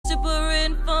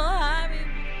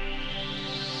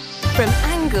From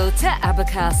Angle to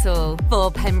Abercastle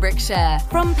for Pembrokeshire.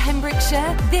 From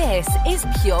Pembrokeshire, this is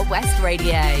Pure West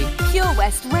Radio. Pure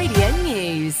West Radio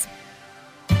News.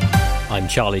 I'm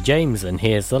Charlie James and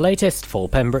here's the latest for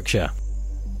Pembrokeshire.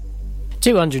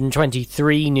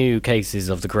 223 new cases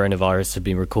of the coronavirus have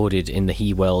been recorded in the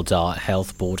Hywel Dda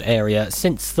Health Board area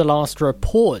since the last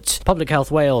report. Public Health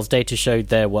Wales data showed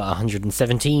there were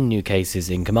 117 new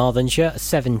cases in Carmarthenshire,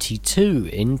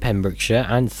 72 in Pembrokeshire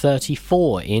and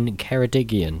 34 in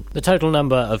Ceredigion. The total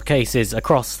number of cases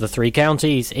across the three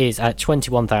counties is at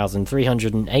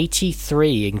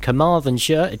 21,383. In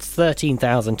Carmarthenshire, it's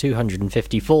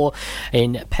 13,254.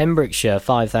 In Pembrokeshire,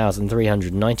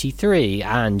 5,393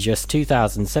 and just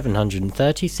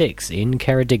 2,736 in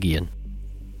Ceredigion.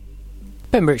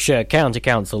 Pembrokeshire County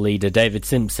Council leader David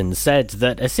Simpson said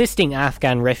that assisting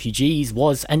Afghan refugees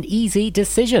was an easy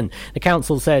decision. The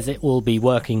council says it will be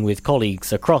working with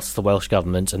colleagues across the Welsh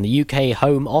Government and the UK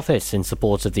Home Office in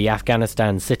support of the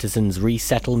Afghanistan Citizens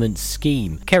Resettlement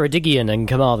Scheme. Ceredigion and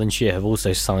Carmarthenshire have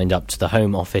also signed up to the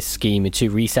Home Office scheme to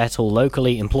resettle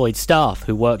locally employed staff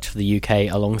who worked for the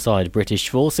UK alongside British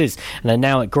forces and are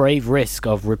now at grave risk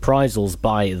of reprisals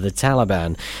by the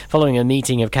Taliban. Following a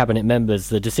meeting of Cabinet members,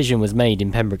 the decision was made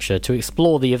in Pembrokeshire to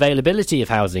explore the availability of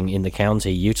housing in the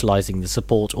county, utilising the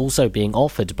support also being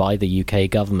offered by the UK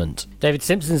government. David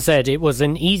Simpson said it was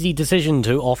an easy decision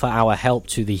to offer our help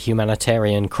to the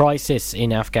humanitarian crisis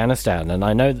in Afghanistan, and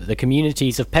I know that the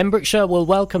communities of Pembrokeshire will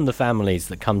welcome the families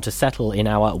that come to settle in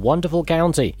our wonderful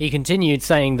county. He continued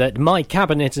saying that my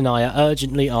cabinet and I are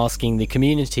urgently asking the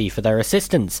community for their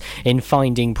assistance in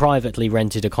finding privately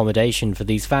rented accommodation for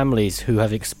these families who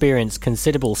have experienced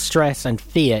considerable stress and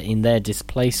fear in their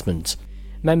displacement.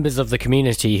 Members of the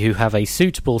community who have a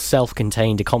suitable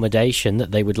self-contained accommodation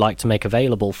that they would like to make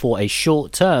available for a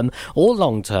short term or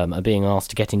long term are being asked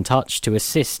to get in touch to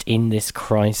assist in this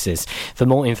crisis. For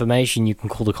more information, you can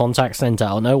call the contact centre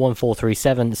on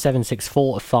 01437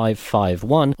 764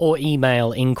 551 or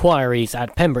email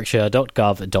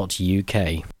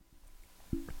inquiries@pembrokeshire.gov.uk.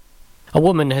 A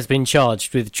woman has been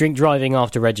charged with drink driving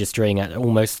after registering at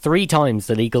almost 3 times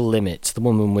the legal limit. The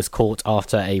woman was caught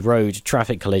after a road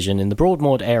traffic collision in the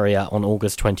Broadmoor area on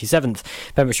August 27th.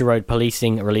 Pembrokeshire Road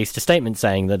Policing released a statement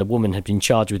saying that a woman had been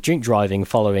charged with drink driving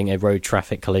following a road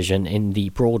traffic collision in the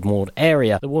Broadmoor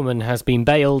area. The woman has been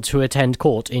bailed to attend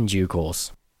court in due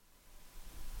course.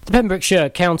 The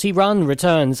Pembrokeshire County Run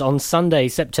returns on Sunday,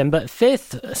 September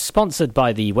 5th, sponsored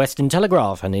by the Western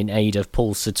Telegraph and in aid of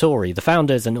Paul Sartori. The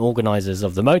founders and organisers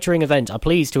of the motoring event are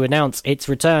pleased to announce its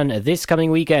return this coming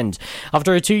weekend.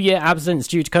 After a 2-year absence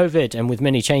due to COVID and with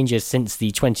many changes since the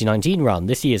 2019 run,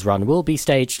 this year's run will be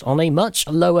staged on a much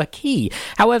lower key.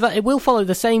 However, it will follow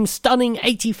the same stunning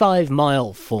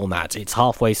 85-mile format. Its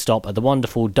halfway stop at the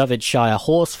wonderful Dyfedshire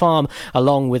Horse Farm,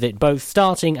 along with it both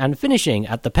starting and finishing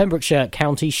at the Pembrokeshire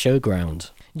County Showground.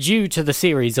 Due to the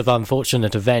series of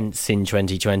unfortunate events in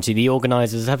 2020, the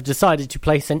organisers have decided to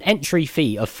place an entry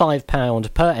fee of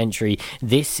 £5 per entry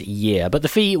this year, but the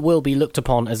fee will be looked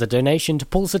upon as a donation to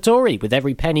Paul Sartori, with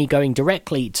every penny going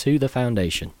directly to the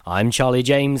foundation. I'm Charlie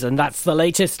James, and that's the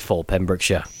latest for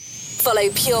Pembrokeshire. Follow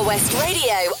Pure West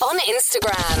Radio on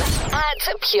Instagram at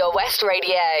Pure West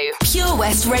Radio. Pure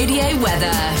West Radio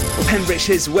weather.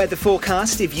 Pembrokeshire's weather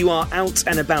forecast. If you are out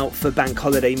and about for Bank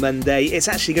Holiday Monday, it's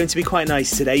actually going to be quite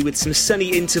nice today with some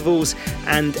sunny intervals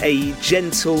and a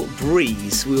gentle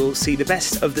breeze. We'll see the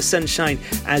best of the sunshine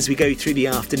as we go through the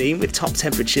afternoon with top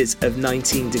temperatures of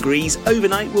 19 degrees.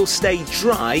 Overnight will stay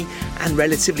dry and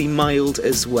relatively mild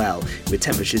as well, with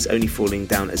temperatures only falling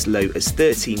down as low as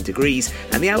 13 degrees.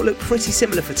 And the outlook pretty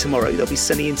similar for tomorrow. There'll be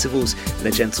sunny intervals and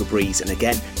a gentle breeze, and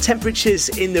again temperatures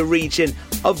in the region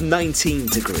of 19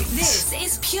 degrees. This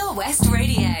is Pure West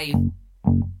Radio.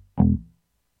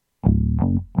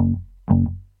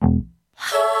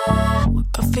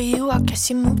 Good for you, I guess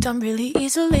you moved on really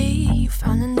easily. You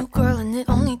found a new girl and it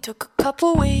only took a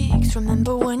couple weeks.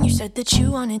 Remember when you said that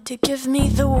you wanted to give me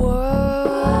the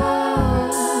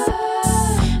world?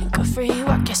 Good for you,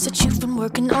 I guess that you've been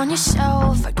working on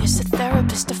yourself. I guess the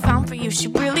therapist I found for you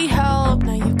should really help.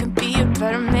 Now you can be a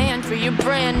better man for your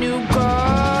brand new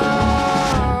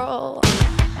girl. Well,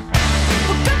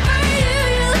 good for you,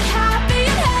 you look happy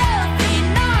and healthy.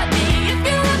 Not me, if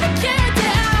you ever cared to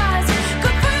ask.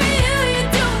 Good for you,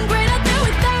 you're doing great out there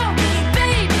without me,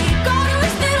 baby. Gotta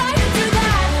wish that I could do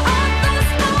that. I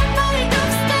lost my mind,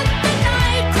 I've spent the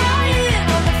night crying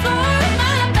on the floor of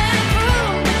my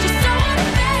bedroom. But you're so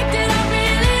unaffected, I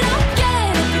really don't get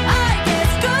it. But I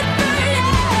guess good for you.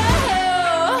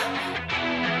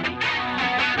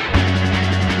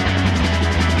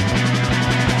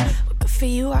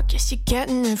 I guess you're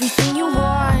getting everything you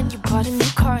want. You bought a new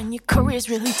car and your career's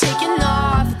really taking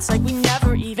off. It's like we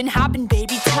never even happened,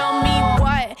 baby. Tell me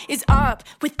what is up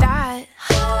with that?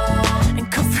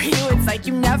 And good for you, it's like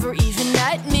you never even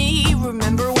met me.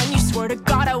 Remember when you swore to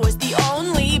God I was the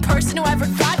only person who ever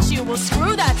got you? Well,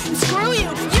 screw that and screw you.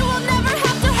 You will never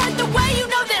have to hurt the way you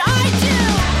know that I do.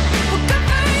 Well, good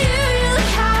for you, you look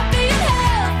happy and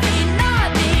healthy. Not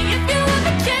me, if you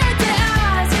ever cared to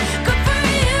ask. Good for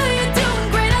you, you're doing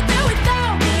great out there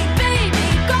without me, baby.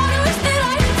 God, I wish that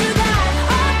I could do that.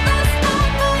 All last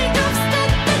night, I've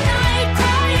spent the night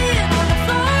crying on the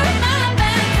floor of my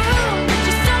bedroom. But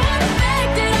you're so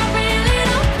unaffected, I really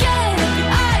don't get it. But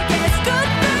I guess good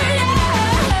for you.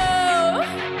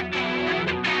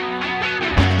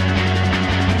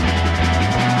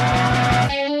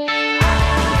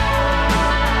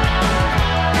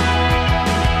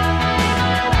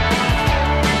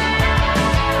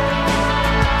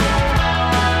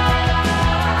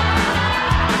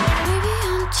 Maybe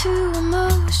I'm too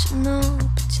emotional,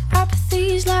 but your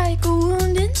apathy's like a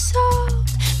wounded soul.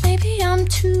 Maybe I'm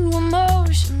too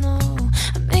emotional,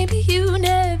 or maybe you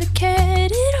never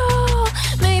cared at all.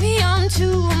 Maybe I'm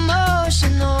too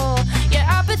emotional, your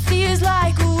apathy is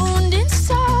like a wounded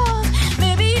soul.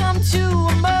 Maybe I'm too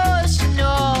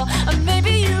emotional, or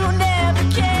maybe you never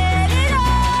cared at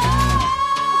all.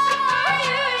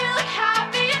 You look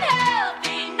happy and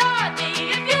healthy, not me,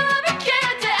 if you ever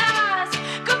cared to ask.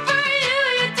 Good for you,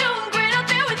 you're doing great out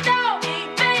there without me,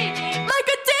 baby. Like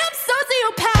a damn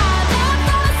sociopath.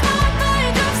 Last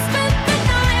night, I've spent the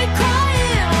night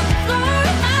crying on the floor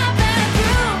of my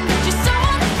bedroom. But you're so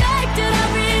unaffected, I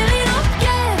really don't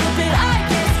get it. But I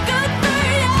guess good for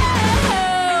you.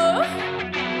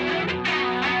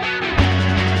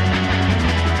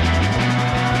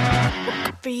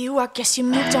 Good for you, I guess you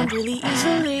moved on really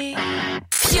easily.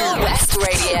 Pure West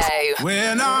Radio.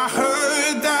 When I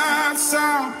heard that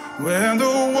sound, when the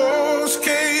walls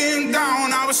came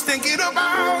down, I was thinking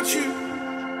about you,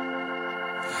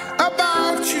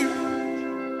 about you.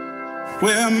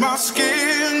 When my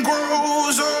skin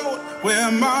grows old,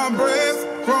 when my breath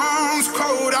runs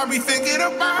cold, I'll be thinking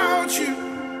about you,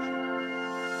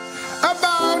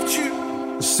 about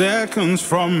you. Seconds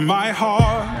from my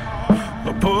heart,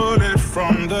 a bullet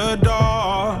from the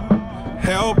dark.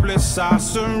 Helpless I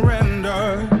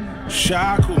surrender,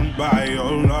 shackled by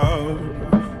your love.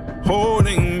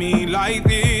 Holding me like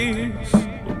this,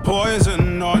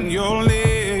 poison on your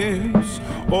lips.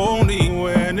 Only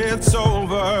when it's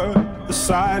over, the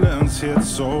silence hits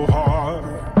so hard.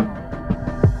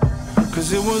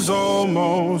 Cause it was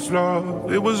almost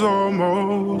love, it was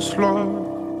almost love.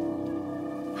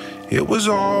 It was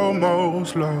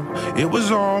almost love, it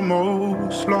was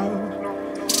almost love.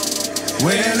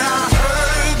 When I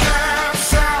heard that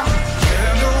sound,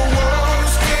 when the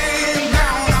walls came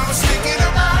down, I was thinking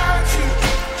about you,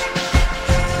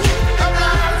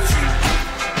 about you.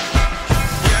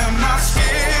 When my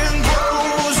skin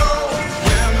grows old,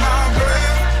 when my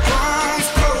breath runs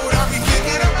cold, I'll be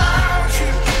thinking about you,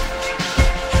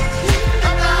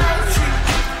 about you.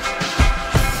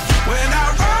 When I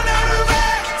run out of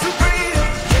air to breathe,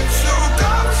 it's your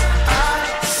ghost I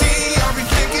see, I'll be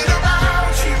thinking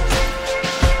about you.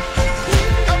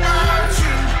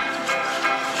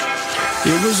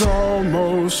 It was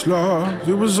almost love,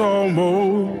 it was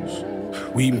almost.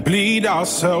 We bleed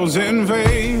ourselves in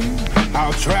vain.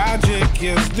 How tragic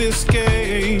is this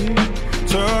game?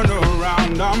 Turn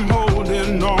around, I'm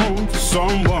holding on to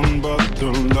someone, but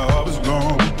the love is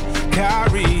gone.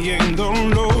 Carrying the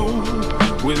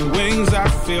load with wings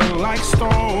that feel like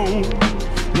stone.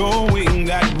 Knowing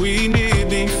that we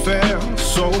nearly fell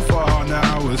so far,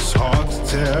 now it's hard to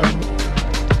tell.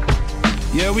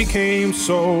 Yeah, we came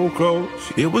so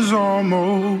close, it was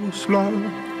almost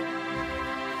love.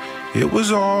 It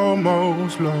was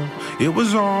almost love, it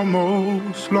was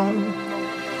almost love.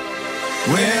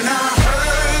 When I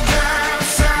heard that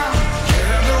sound,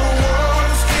 when the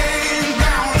walls came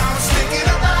down, I was thinking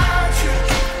about you,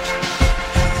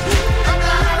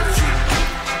 about you.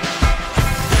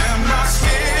 When my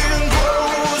skin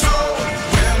grows old,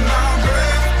 when my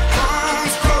breath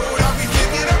comes cold, I'll be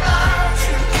thinking about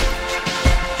you,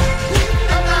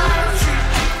 about you.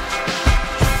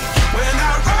 When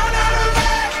I run out of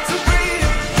air to breathe,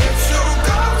 it's your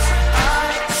ghost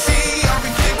I see, I'll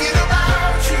be thinking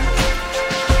about you,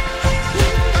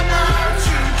 about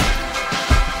you.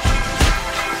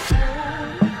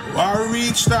 I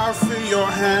reached out for your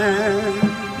hand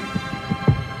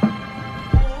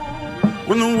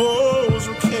when the walls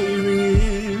were caving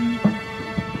in,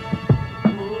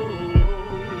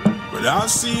 but I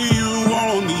see you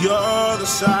on the other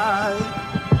side.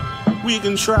 We we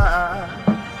can try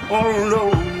all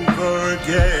over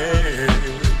again.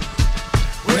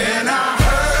 When I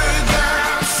heard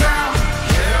that sound,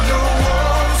 yeah, the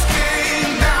walls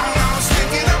came down. I was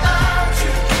thinking about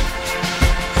you.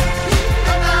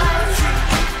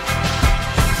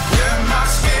 When my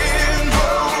skin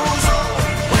grows old,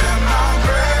 when my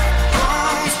breath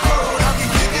comes cold, I'll be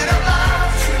thinking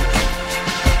about you.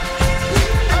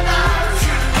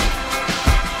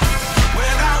 When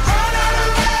I run out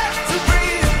of air to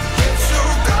breathe, it's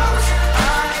your ghost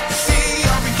I see.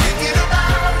 I'll be thinking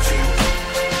about you.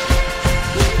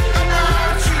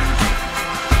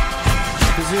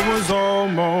 'Cause it was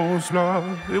almost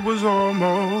love. It was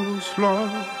almost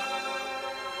love.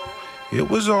 It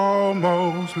was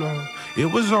almost love. It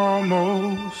was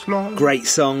almost love. Great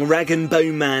song, Rag and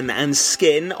Bone Man and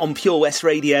Skin on Pure West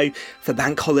Radio for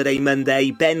Bank Holiday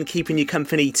Monday. Ben keeping you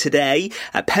company today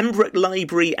at Pembroke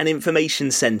Library and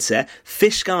Information Centre,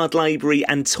 Fishguard Library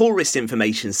and Tourist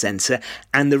Information Centre,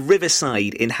 and the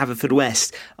Riverside in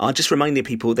Haverfordwest. Just reminding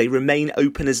people they remain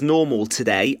open as normal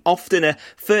today, often a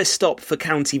first stop for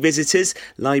county visitors.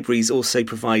 Libraries also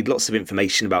provide lots of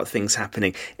information about things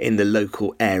happening in the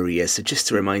local area. So just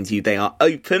to remind you, they are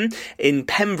open. In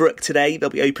Pembroke today, they'll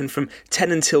be open from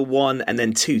 10 until 1 and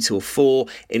then 2 till 4.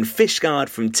 In Fishguard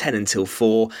from 10 until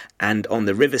 4. And on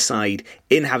the Riverside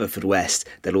in Haverfordwest,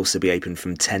 they'll also be open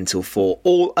from 10 till 4.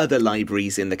 All other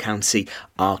libraries in the county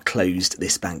are closed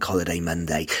this Bank Holiday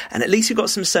Monday. And at least we've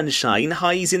got some sunshine.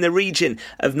 Highs in the region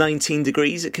of 19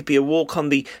 degrees. It could be a walk on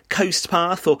the coast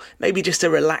path or maybe just a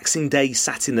relaxing day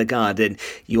sat in the garden.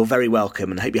 You're very welcome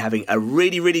and hope you're having a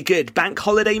really, really good Bank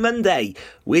Holiday Monday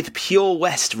with Pure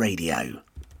West Radio.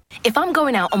 If I'm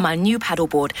going out on my new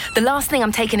paddleboard, the last thing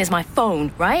I'm taking is my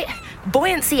phone, right?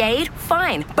 Buoyancy aid,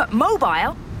 fine. But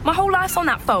mobile? My whole life's on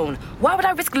that phone. Why would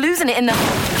I risk losing it in the...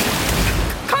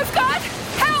 Coast Guard!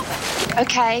 Help!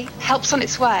 Okay, help's on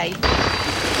its way.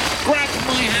 Grab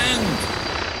my hand!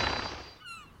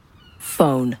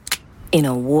 Phone. In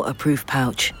a waterproof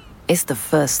pouch. It's the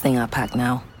first thing I pack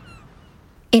now.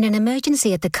 In an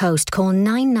emergency at the coast, call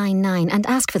 999 and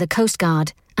ask for the Coast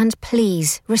Guard. And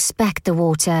please, respect the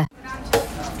water.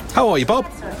 How are you, Bob?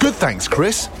 Good, thanks,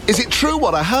 Chris. Is it true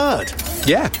what I heard?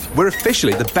 Yeah, we're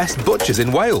officially the best butchers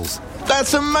in Wales.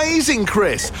 That's amazing,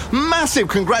 Chris. Massive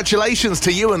congratulations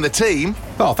to you and the team.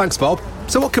 Oh, thanks, Bob.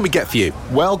 So what can we get for you?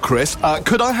 Well, Chris,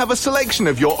 could I have a selection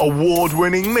of your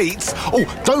award-winning meats? Oh,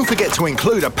 don't forget to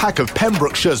include a pack of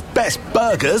Pembrokeshire's best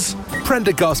burgers.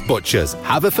 Prendergast Butchers,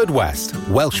 Haverfordwest,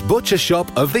 Welsh Butcher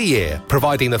Shop of the Year,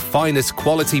 providing the finest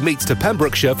quality meats to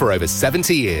Pembrokeshire for over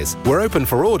 70 years. We're open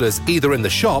for orders either in the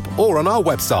shop or on our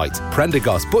website,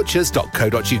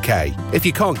 prendergastbutchers.co.uk. If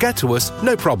you can't get to us,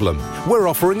 no problem. We're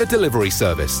offering a delivery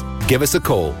service. Give us a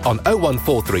call on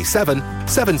 01437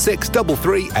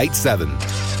 763387.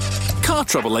 Car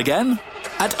trouble again?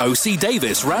 At OC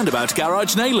Davis Roundabout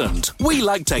Garage Neyland, we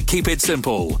like to keep it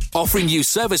simple, offering you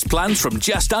service plans from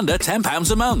just under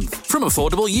 £10 a month, from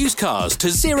affordable used cars to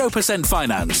 0%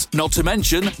 finance, not to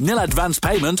mention nil advance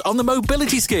payment on the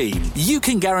mobility scheme. You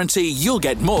can guarantee you'll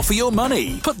get more for your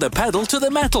money. Put the pedal to the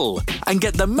metal and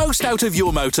get the most out of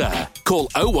your motor. Call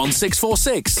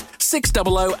 01646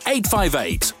 600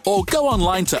 858 or go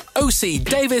online to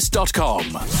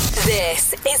ocdavis.com.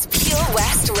 This is Pure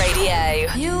West Radio.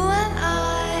 You and I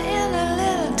in a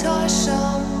little toy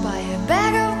shop, buy a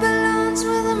bag of balloons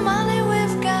with the money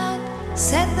we've got,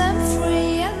 set them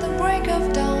free at the break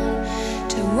of dawn,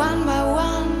 till one by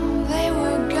one they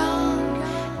were gone.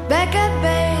 Back at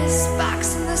base,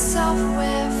 box in the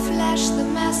software, flash the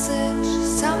message,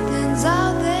 something's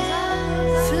out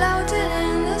there, floating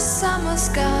in the summer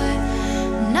sky,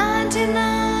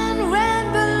 99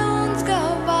 red balloons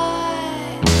go by.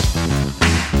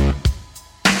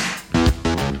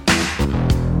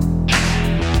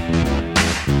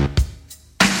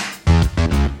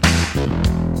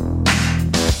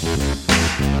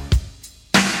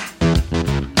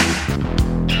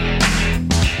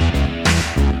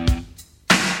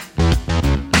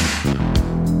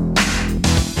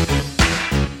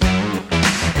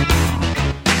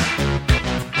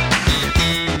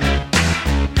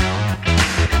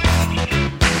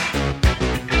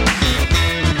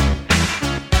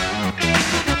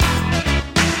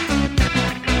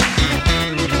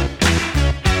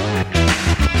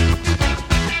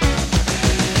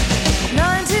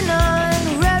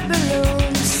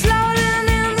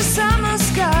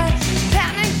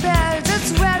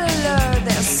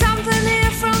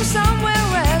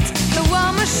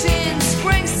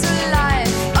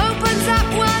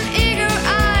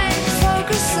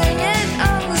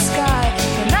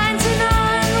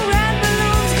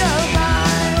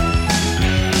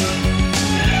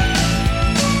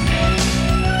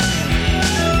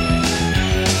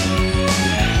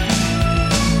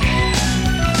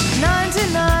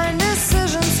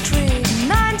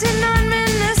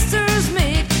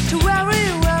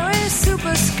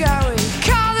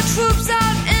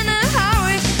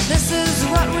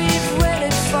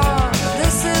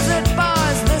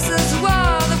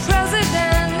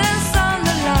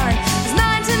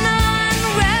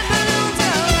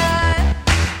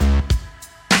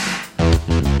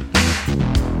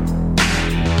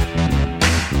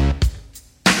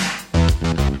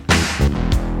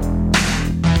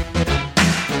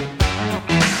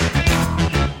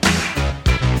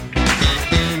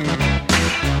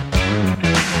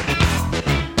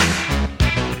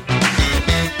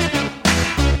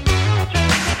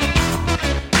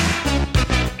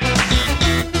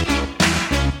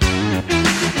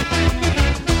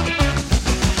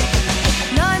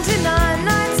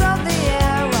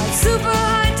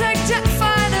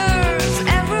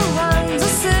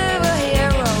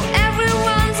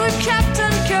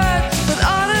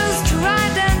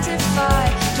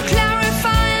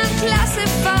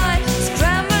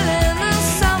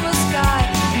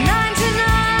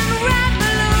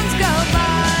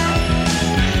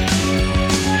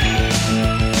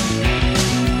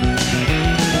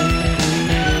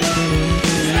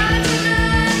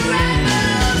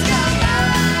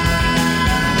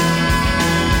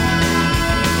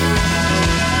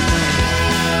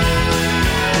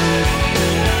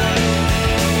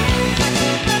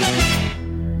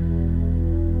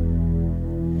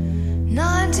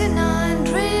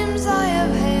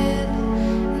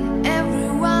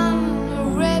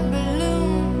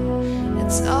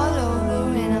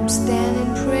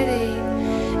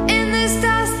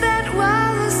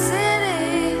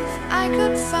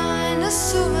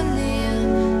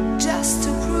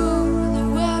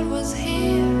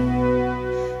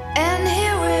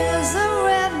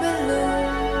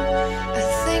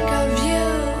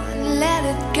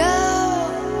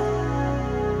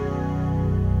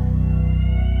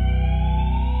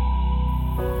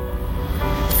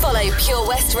 Follow Pure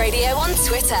West Radio on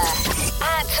Twitter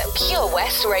 @Pure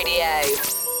West Radio.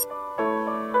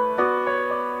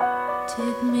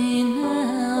 Take me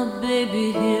now,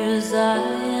 baby, here as I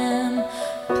am.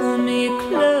 Pull me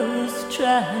close,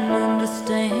 try and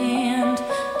understand.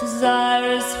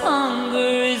 Desire is hunger,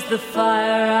 is the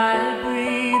fire I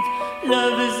breathe.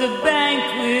 Love is a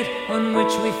banquet on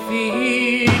which we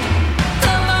feed.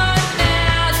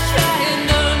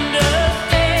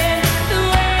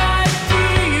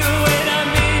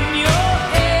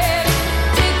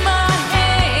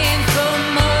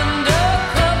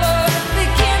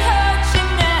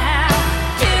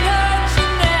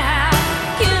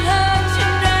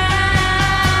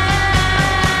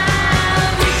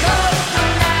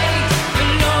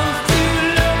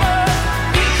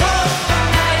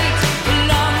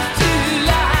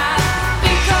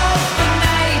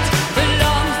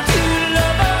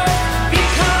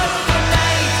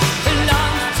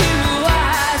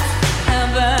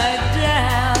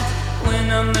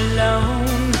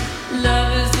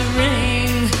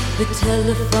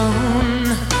 Telephone.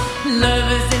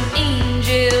 Love is an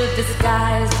angel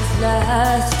disguised as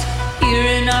lust. Here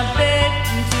in our bed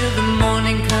until the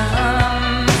morning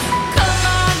comes. Come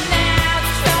on now,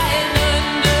 try and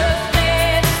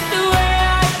understand the way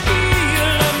I feel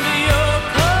under your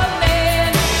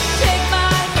command. Take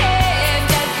my hand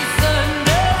as the sun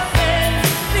descends.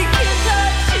 We can't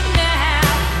touch you now,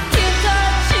 can't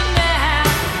touch you now,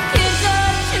 can't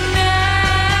touch you now.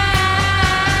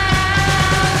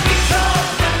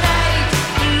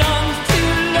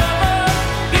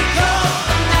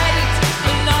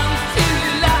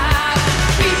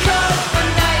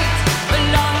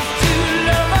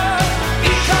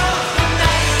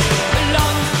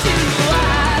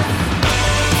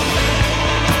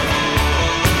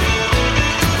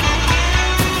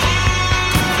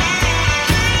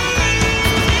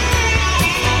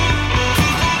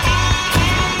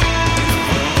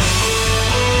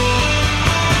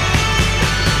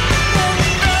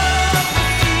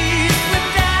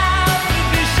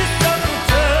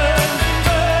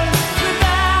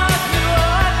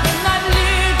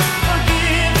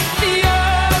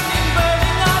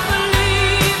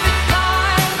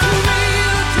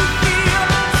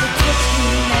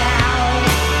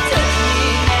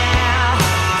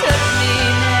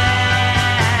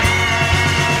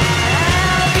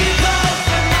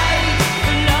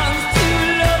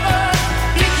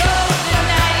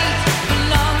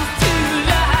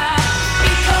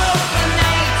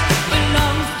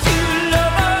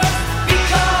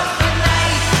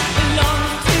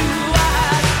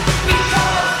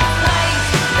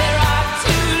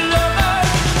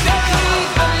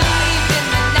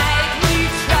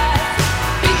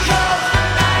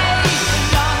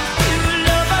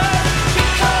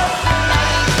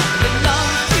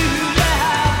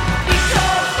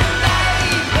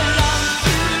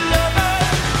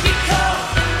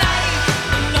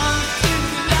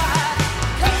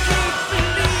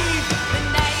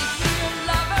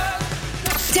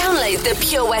 The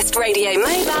Pure West Radio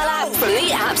mobile app from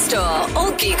the App Store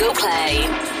or Google Play.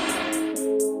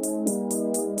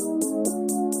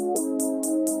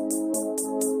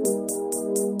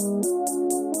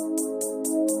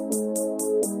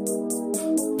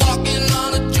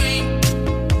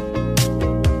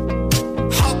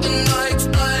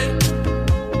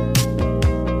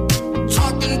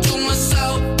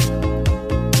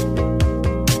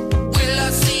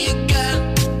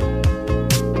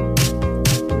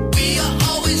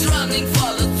 Running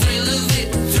for the thrill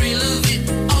of it,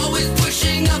 always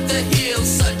pushing up.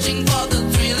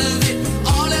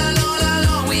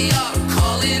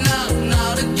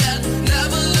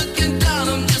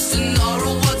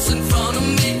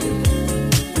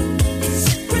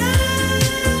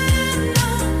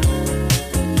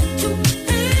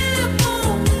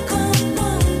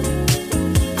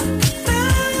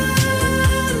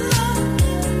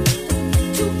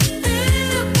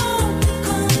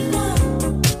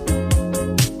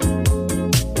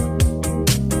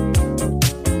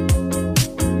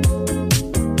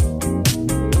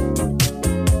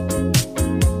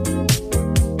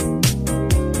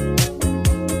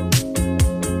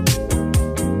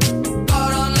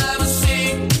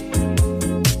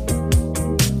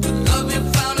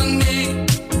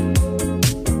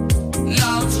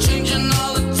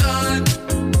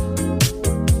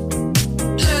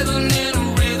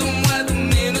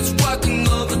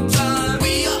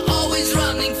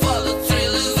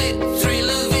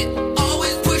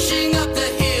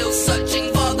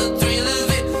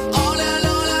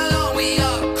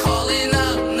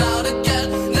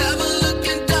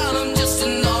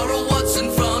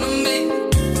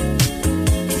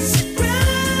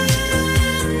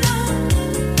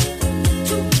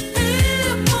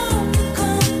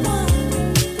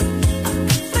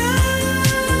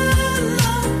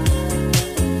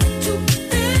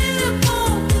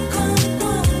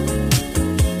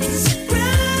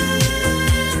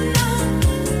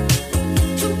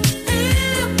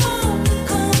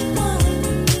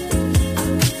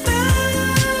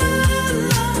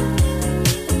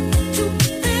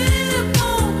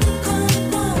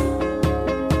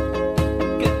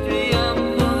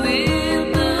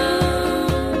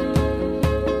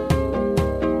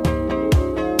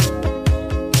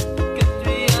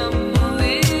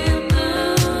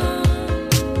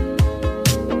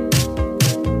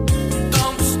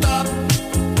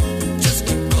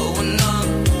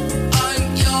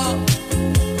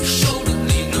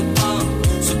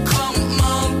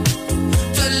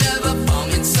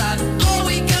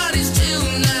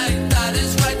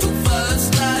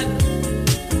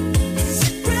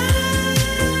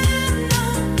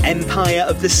 Empire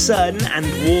of the Sun and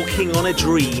Walking on a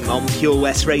Dream on Pure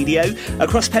West Radio.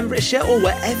 Across Pembrokeshire or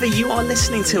wherever you are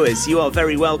listening to us, you are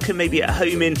very welcome, maybe at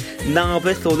home in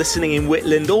Narberth or listening in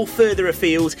Whitland or further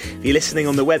afield. If you're listening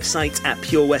on the website at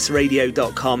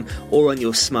purewestradio.com or on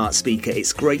your smart speaker,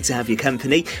 it's great to have your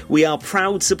company. We are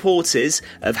proud supporters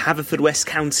of Haverfordwest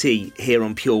County here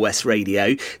on Pure West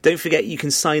Radio. Don't forget you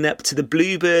can sign up to the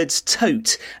Bluebirds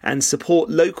Tote and support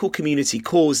local community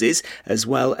causes, as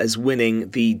well as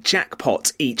winning the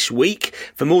jackpot each week.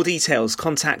 For more details,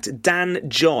 contact Dan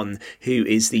John, who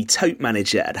is the Tote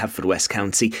Manager at Haverfordwest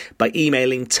County, by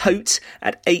emailing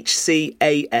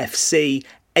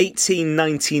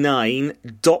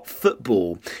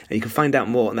tote@hcafc1899.football. And you can find out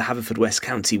more on the Haverfordwest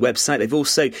County website. They've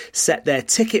also set their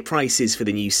ticket prices for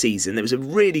the new season. There was a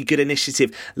really good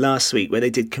initiative last week where they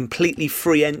did completely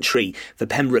free entry for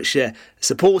Pembrokeshire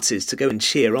supporters to go and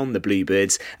cheer on the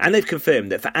Bluebirds, and they've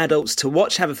confirmed that for adults to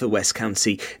watch Haverfordwest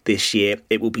County this year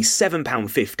it will be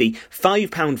 £7.50,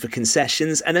 £5 for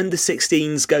concessions, and under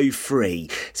 16s go free.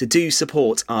 So do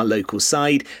support our local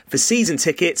side. For season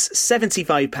tickets,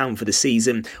 £75 for the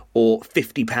season or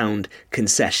 £50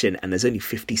 concession, and there's only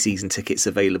 50 season tickets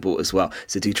available as well,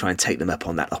 so do try and take them up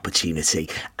on that opportunity.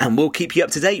 And we'll keep you up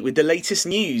to date with the latest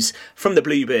news from the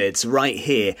Bluebirds right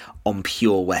here on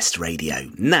Pure West Radio.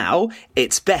 Now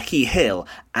it's Becky Hill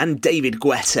and David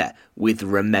Guetta with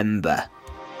Remember.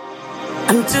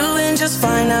 I'm doing just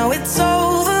fine now, it's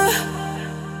over.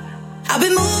 I've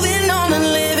been moving on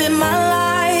and living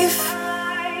my life,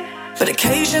 but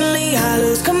occasionally I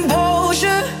lose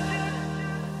composure,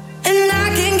 and I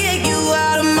can get you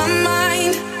out of my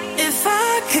mind. If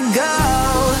I could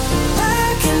go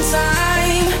back in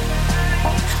time,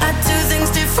 I'd do things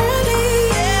differently,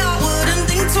 yeah, I wouldn't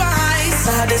think twice.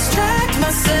 I distract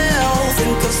myself,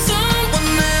 think of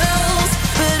someone else,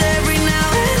 but every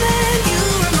now and then you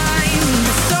remind me.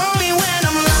 Stop me when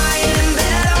I'm lying in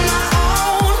bed on my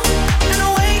own, and I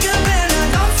wake up and I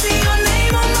don't see your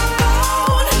name on my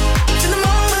phone. In the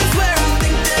moments where I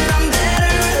think that I'm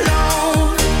better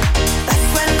alone, that's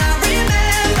when I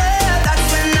remember, that's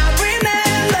when I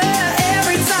remember.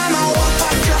 Every time I walk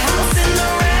past your house in the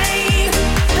rain,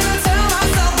 and I tell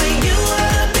myself that you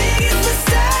were the biggest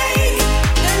mistake,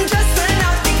 and just when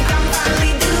I think I'm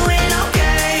finally doing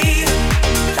okay,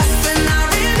 that's when I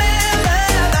remember,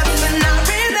 that's when I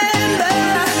remember.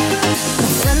 My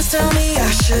friends tell me I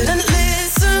shouldn't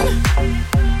listen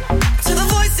to the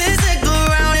voices that go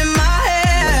round in my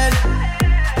head,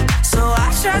 so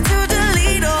I try to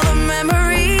delete all the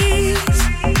memories,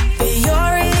 but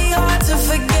you're really hard to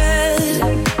forget.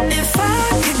 If I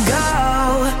could go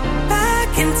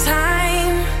back in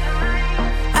time,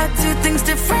 I'd do things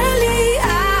differently,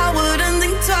 I wouldn't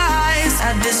think twice.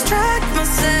 I'd distract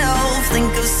myself,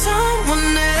 think of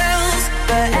someone else,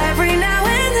 but every now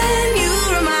and then you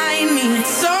remind me.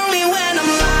 It's only when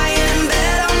I'm lying in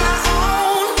bed on my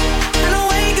own, and I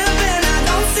wake up and I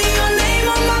don't see your name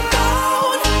on my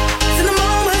phone. It's in the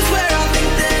moments where I think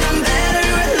that I'm better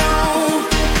alone,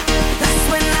 that's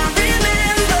when I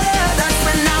remember, that's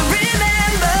when I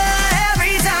remember.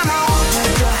 Every time I walk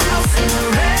past your house in the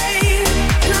rain,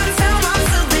 and I tell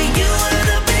myself that you were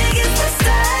the biggest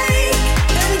mistake,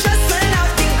 and just when I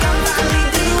think I'm finally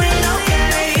doing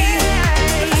okay,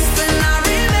 that's when I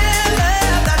remember,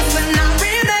 that's when I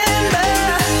remember.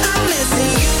 I'm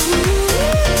missing you.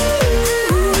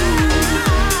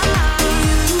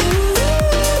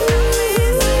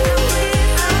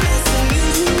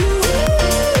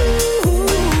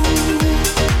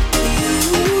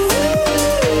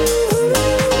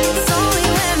 It's only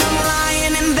when I'm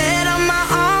lying in bed on my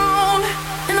own,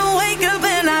 and I wake up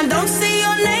and I don't see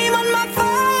your name on my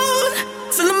phone.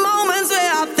 It's in the moments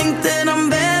where I think that I'm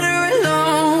better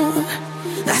alone,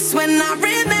 that's when I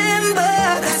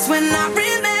remember, that's when I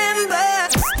remember.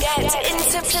 Get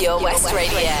into Pure West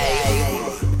Radio.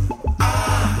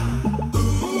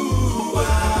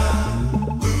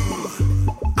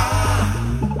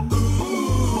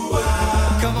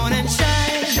 Come on and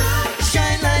shine,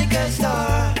 shine like a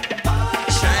star,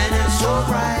 shining so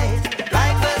bright,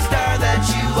 like the star that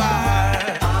you are.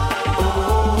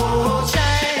 Oh,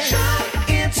 shine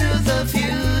into the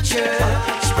future,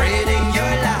 spreading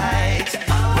your light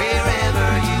wherever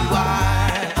you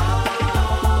are.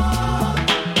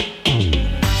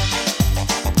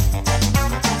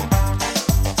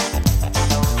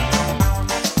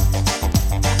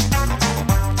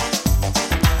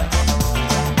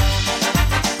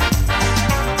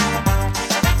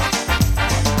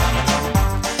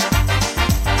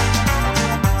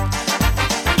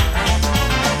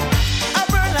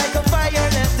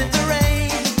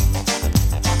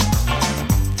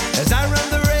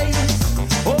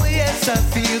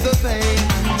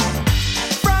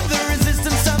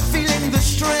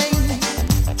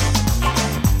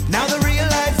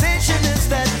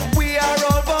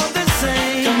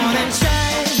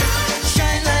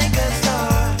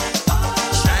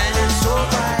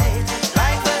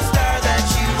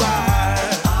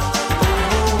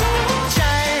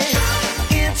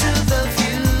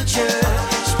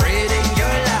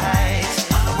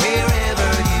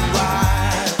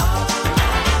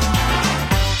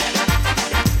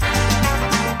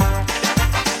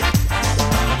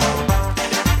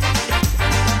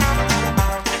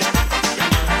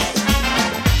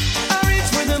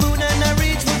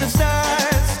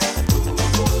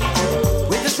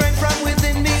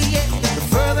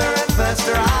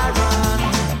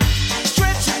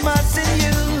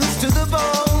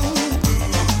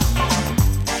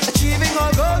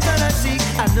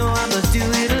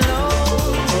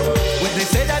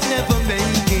 never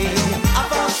make it. I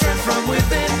found strength from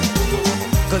within,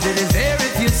 'cause it is there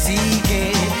if you seek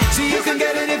it. So you can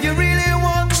get it if you really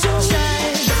want to.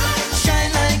 Shine,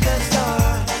 shine like a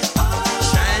star,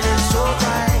 shining so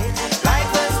bright, like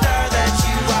the star that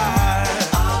you are.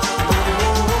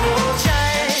 Oh,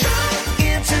 shine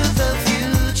into the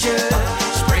future,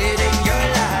 spreading your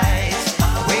light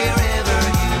wherever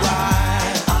you are.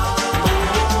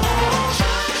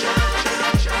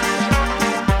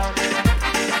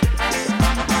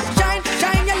 Shine,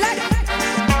 shine your light.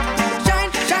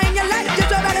 Shine your light.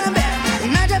 Just over the bed.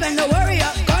 Not even the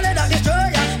warrior. Call it a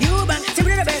destroyer. You bang,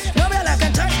 simply the best. Nobody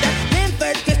can touch that. Name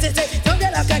first, kiss it, say.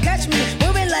 Nobody can catch me.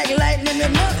 Moving like lightning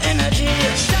with no energy.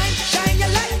 Shine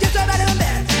your light. Just over the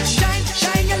bed.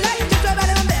 Shine your light. Just over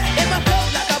the bed. In my flow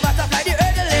like a butterfly, the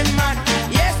hurdling man.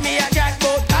 Yes, me a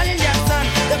jackpot, Colin Jackson.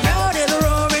 The crowd is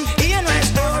roaring. Ian Rice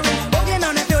scoring. Walking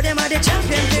on the field, them are the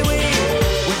champions they win.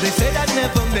 Well, they say that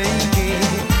never make it.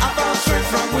 I found strength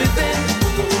from within,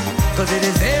 'cause it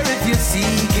is there if you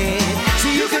seek it. So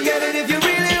you can get it if you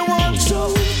really want to.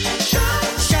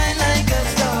 Shine like a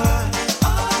star,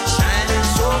 shining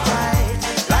so bright,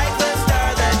 like the star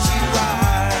that you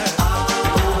are.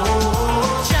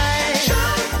 Oh, shine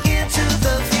into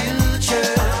the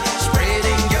future,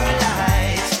 spreading your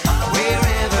light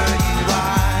wherever you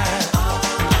are.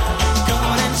 Come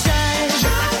on and shine,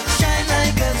 shine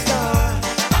like a star,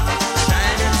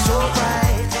 shining so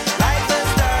bright, like the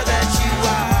star that you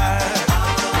are.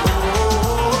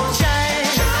 Oh, shine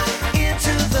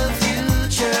into the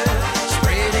future,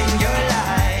 spreading your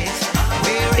light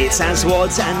wherever. It's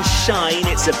Aswads and Shine.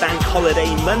 It's a Bank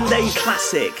Holiday Monday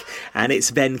classic. And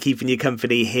it's Ben keeping you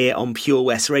company here on Pure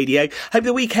West Radio. Hope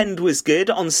the weekend was good.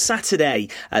 On Saturday,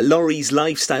 Laurie's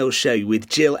Lifestyle Show with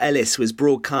Jill Ellis was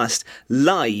broadcast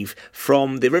live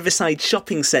from the Riverside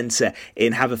Shopping Centre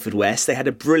in Haverfordwest. They had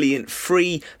a brilliant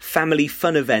free family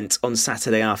fun event on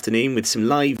Saturday afternoon with some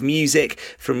live music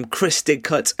from Chris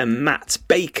Didcutt and Matt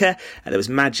Baker. There was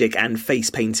magic and face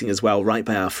painting as well, right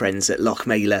by our friends at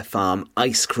Lochmeyler Farm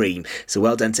Ice Cream. So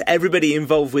well done to everybody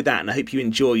involved with that, and I hope you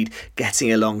enjoyed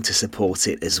getting along to support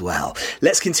it as well.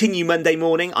 Let's continue Monday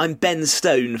morning. I'm Ben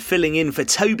Stone, filling in for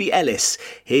Toby Ellis.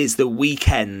 Here's The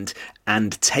Weekend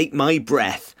and Take My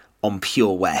Breath on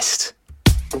Pure West.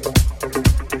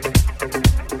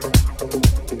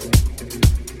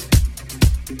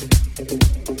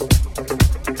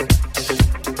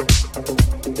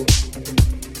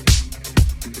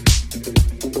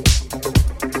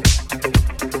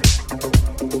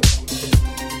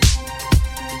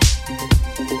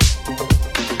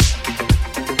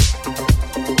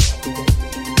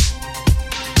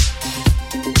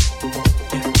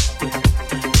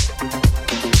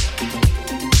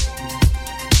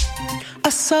 I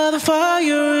saw the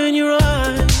fire in your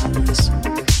eyes.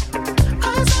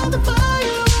 I saw the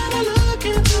fire when I look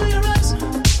into your eyes.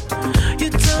 You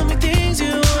tell me things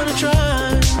you wanna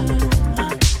try.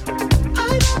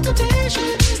 I know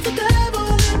temptation is the devil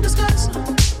in disguise.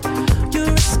 You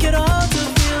risk it all to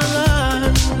feel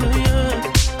alive. Yeah.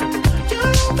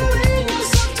 You're offering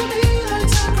yourself to me like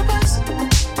sacrifice.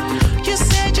 You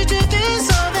said you do this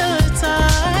all the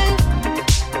time.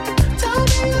 Tell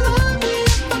me you love me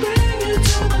if I bring you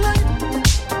to the light.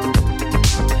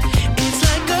 It's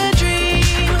like a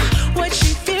dream, what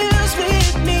she feels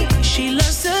with me. She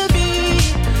loves to be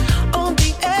on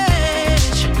the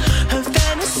edge. Her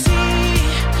fantasy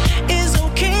is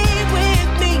okay with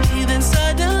me. Then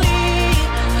suddenly,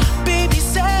 baby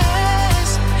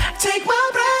says, take my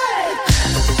breath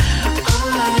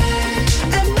away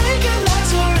and make it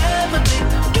last forever, babe.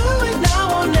 Do it now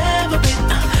or never, babe.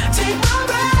 Take my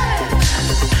breath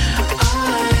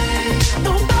away.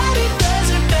 Nobody does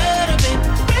it better, babe.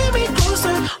 Bring me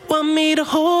closer. Want me to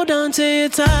hold on to you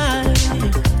tight.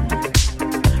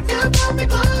 You brought me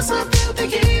close, I feel the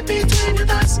heat between your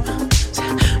thighs.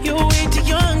 You're way too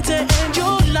young to end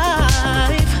your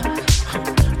life.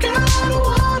 Girl, I don't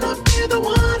wanna be the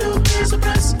one who pays the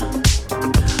price.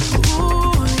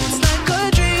 Ooh, it's like a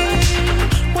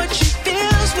dream, what she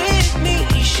feels with me.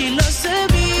 She loves to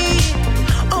be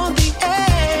on the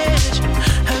edge.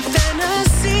 Her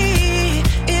fantasy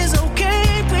is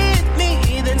okay with me.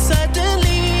 Then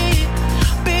suddenly,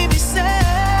 baby says,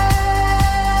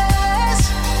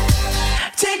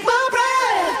 take my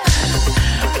breath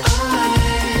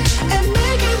away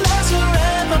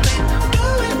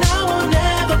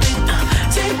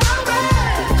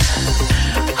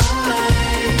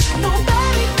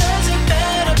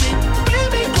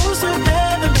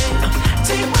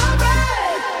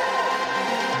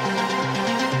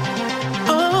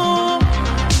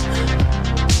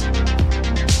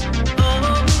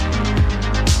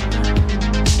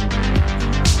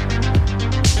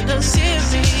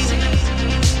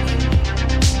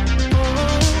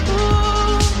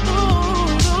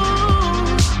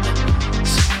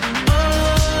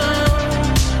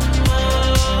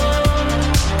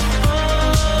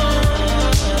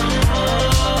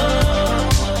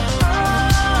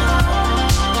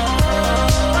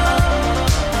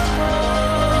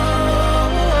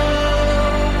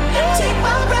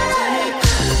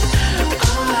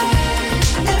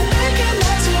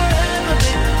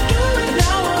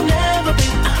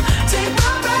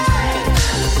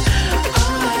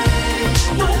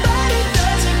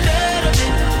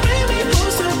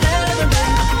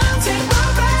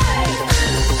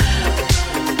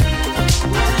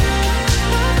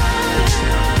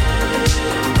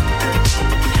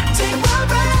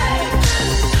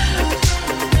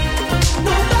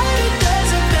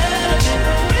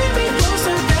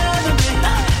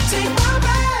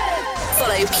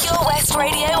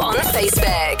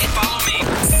Facebook. Follow me.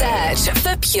 Search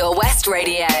for Pure West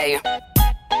Radio.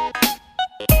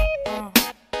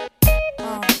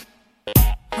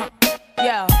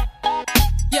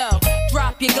 Yo,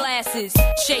 drop your glasses,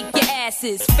 shake your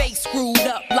asses, face screwed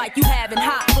up like you having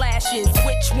hot flashes.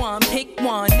 Which one? Pick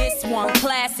one. This one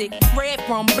classic. Red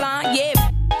from blind, yeah.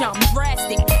 I'm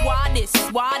drastic. Why this?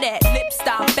 Why that? Lip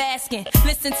stop asking.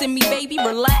 Listen to me, baby,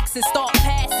 relax and start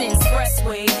passing.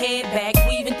 Expressway, head back,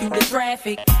 weaving through the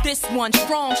traffic. This one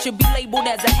strong should be labeled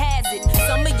as a hazard.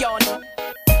 Some of y'all know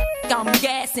I'm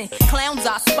gassing. Clowns,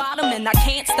 I spot them and I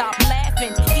can't stop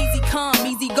laughing. Easy come,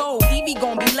 easy go, Evie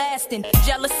gon' be lasting.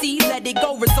 Jealousy, let it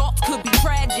go, results could be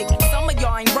tragic. Some of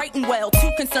y'all ain't writing well,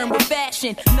 too concerned with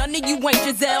fashion. None of you ain't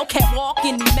Giselle, can't walk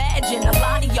and imagine. A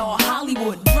lot of y'all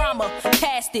Hollywood drama,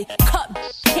 cast it, cut,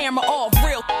 camera off,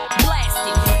 real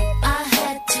blasted. I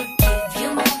had to give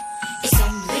you more. It's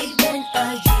only been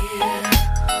a year.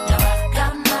 Now I've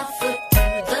got my foot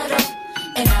through the door,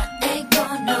 and I ain't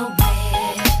going nowhere.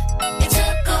 It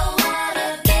took a while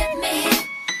to get me here,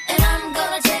 and I'm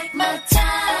gonna take my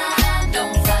time.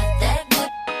 Don't fight that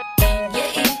good in your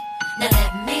ear. Now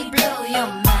let me blow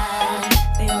your mind.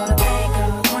 They wanna bank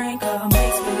her, crank her,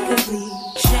 make speakers leave.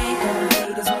 Shank her,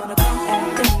 haters wanna come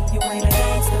after me. You ain't a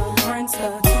gangster,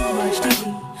 prankster, too much TV.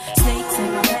 Snakes in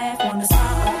my path, wanna stop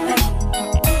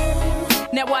my pain.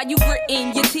 Now while you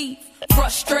gritting your teeth,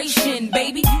 frustration,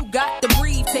 baby, you got to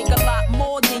breathe. Take a lot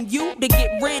more than you to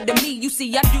get rid of me. You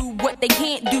see, I do what they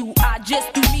can't do. I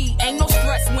just do me. Ain't no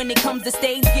stress when it comes to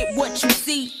stage. Get what you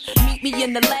see. Meet me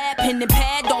in the lab, pen and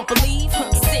pad. Don't believe.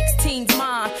 16's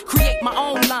mine. Create my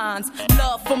own lines.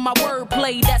 Love for my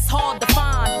wordplay. That's hard to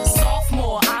find.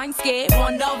 Sophomore, I ain't scared.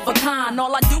 One of a kind.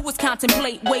 All I do is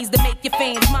contemplate ways to make your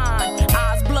fans mine.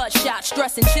 Eyes bloodshot,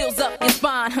 stress and chills up your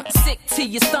spine. Sick to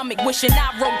your stomach, wishing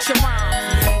I wrote your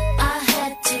rhymes. I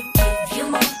had to give you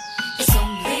more. It's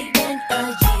only been a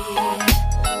year.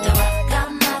 Now I've got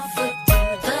my foot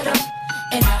through the door,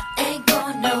 and I ain't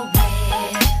going nowhere.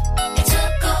 It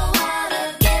took a while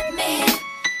to get me here,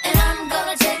 and I'm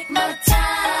gonna take my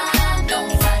time.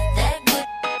 Don't fight that good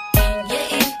in your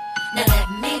ear. Now let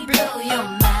me blow your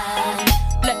mind.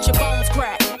 Let your bones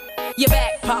crack, your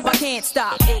back pop, I can't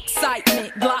stop.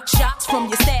 Excitement, Glock shots from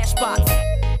your stash spots.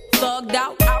 Thugged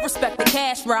out, I respect the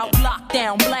cash route.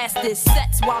 Lockdown, blast this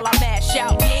sets while I mash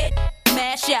out. Yeah,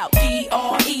 mash out,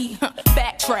 D-R-E.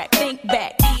 Backtrack, think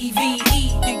back,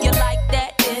 E-V-E. Do you like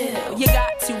that? Yeah, you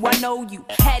got to, I know you.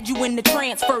 Had you in the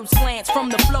trance, first glance from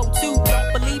the flow too.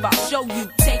 Don't believe I'll show you,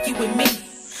 take you with me.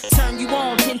 Turn you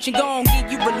on, tension gone,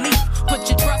 give you relief. Put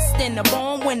your trust in a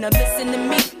born winner, listen to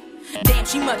me. Damn,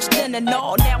 she much thinner,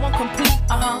 no, now I'm complete,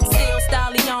 still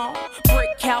stallion.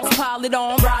 Brick house, pile it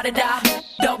on, ride or die,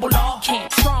 double R,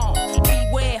 can't strong.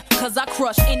 Beware, cause I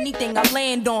crush anything I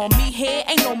land on. Me here,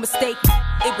 ain't no mistake,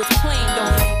 it was planned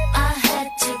on. I had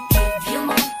to give you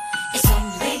more. It's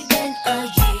only been a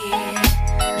year.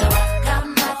 Now I've got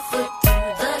my foot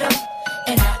through the door,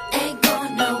 and I ain't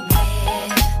going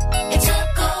nowhere. It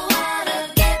took a while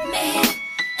to get me here,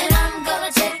 and I'm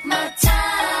gonna take my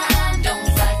time. Don't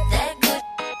fight that good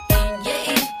in your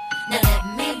ear. Now let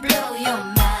me blow your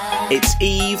mind. It's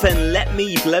Eve and Let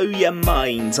Me Blow Your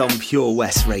Mind on Pure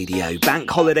West Radio. Bank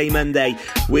Holiday Monday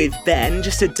with Ben.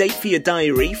 Just a date for your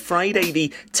diary. Friday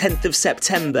the 10th of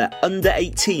September, under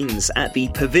 18s at the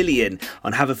Pavilion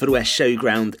on Haverfordwest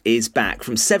Showground is back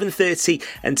from 7:30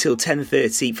 until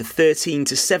 10:30 for 13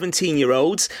 to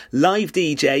 17-year-olds. Live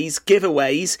DJs,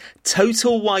 giveaways,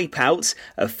 total wipeout,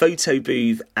 a photo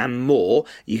booth and more.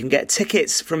 You can get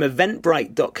tickets from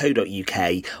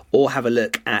eventbrite.co.uk or have a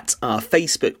look at our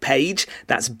Facebook page.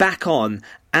 That's back on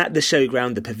at the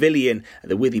showground, the Pavilion, at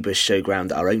the Withybush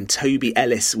Showground. Our own Toby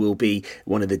Ellis will be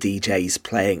one of the DJs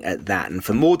playing at that. And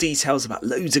for more details about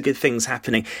loads of good things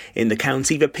happening in the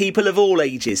county for people of all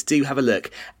ages, do have a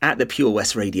look at the Pure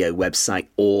West Radio website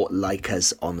or like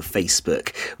us on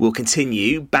Facebook. We'll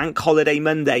continue Bank Holiday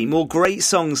Monday. More great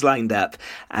songs lined up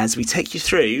as we take you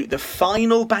through the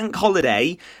final bank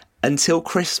holiday until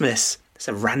Christmas. It's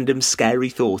a random, scary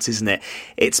thought, isn't it?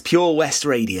 It's Pure West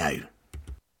Radio.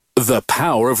 The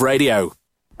power of radio.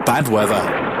 Bad weather.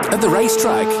 At the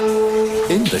racetrack.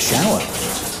 In the shower.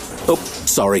 Oh,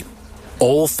 sorry.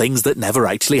 All things that never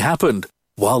actually happened.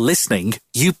 While listening,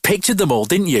 you pictured them all,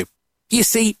 didn't you? You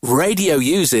see, radio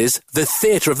uses the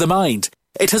theatre of the mind.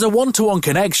 It has a one-to-one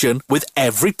connection with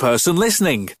every person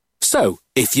listening. So,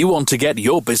 if you want to get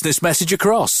your business message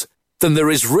across, then there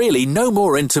is really no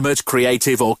more intimate,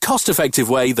 creative or cost-effective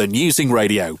way than using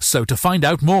radio. So to find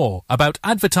out more about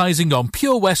advertising on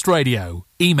Pure West Radio,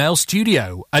 email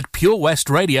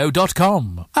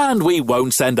studio@purewestradio.com. And we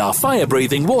won't send our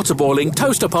fire-breathing, water-boiling,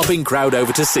 toaster-popping crowd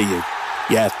over to see you.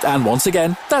 Yeah, and once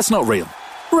again, that's not real.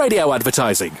 Radio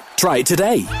advertising. Try it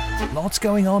today. Lots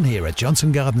going on here at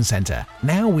Johnson Garden Centre.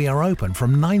 Now we are open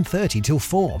from 9:30 till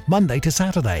 4, Monday to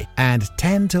Saturday, and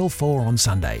 10 till 4 on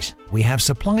Sundays. We have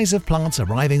supplies of plants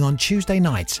arriving on Tuesday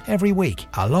nights every week,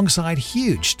 alongside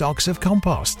huge stocks of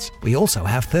composts. We also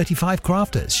have 35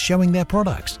 crafters showing their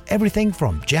products, everything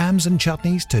from jams and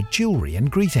chutneys to jewellery and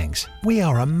greetings. We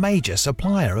are a major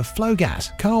supplier of flow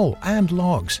gas, coal and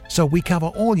logs, so we cover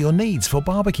all your needs for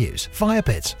barbecues, fire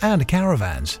pits and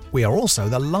caravans. We are also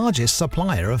the largest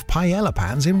supplier of paella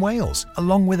pans in Wales,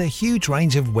 along with a huge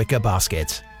range of wicker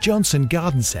baskets. Johnson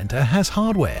Garden Centre has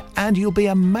hardware, and you'll be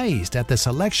amazed at the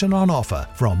selection on offer,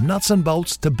 from nuts and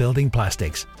bolts to building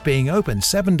plastics. Being open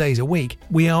 7 days a week,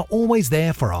 we are always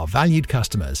there for our valued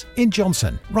customers. In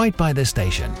Johnson, right by the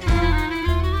station.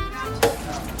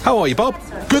 How are you, Bob?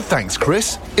 Good, thanks,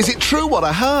 Chris. Is it true what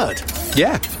I heard?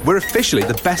 Yeah, we're officially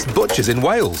the best butchers in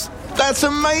Wales. That's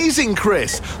amazing,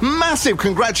 Chris. Massive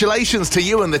congratulations to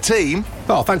you and the team.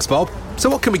 Oh, thanks, Bob. So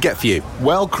what can we get for you?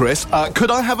 Well, Chris, could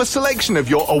I have a selection of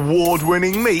your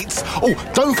award-winning meats? Oh,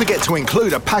 don't forget to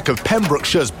include a pack of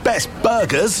Pembrokeshire's best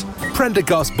burgers.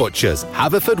 Prendergast Butchers,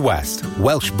 Haverfordwest,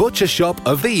 Welsh Butcher Shop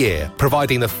of the Year,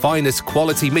 providing the finest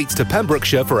quality meats to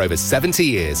Pembrokeshire for over 70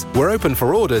 years. We're open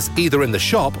for orders either in the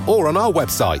shop or on our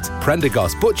website,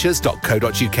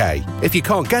 prendergastbutchers.co.uk. If you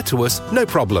can't get to us, no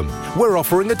problem. We're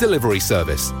offering a delivery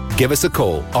service. Give us a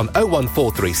call on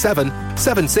 01437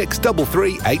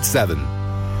 763387.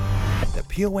 The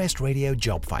Pure West Radio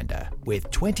Job Finder,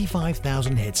 with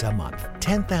 25,000 hits a month,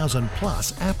 10,000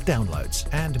 plus app downloads,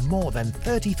 and more than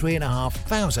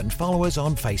 33,500 followers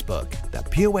on Facebook. The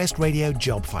Pure West Radio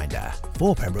Job Finder,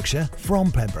 for Pembrokeshire,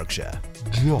 from Pembrokeshire.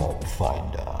 Job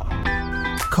Finder.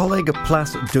 Coleg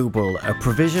Plas Dwbl, a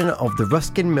provision of the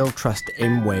Ruskin Mill Trust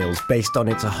in Wales based on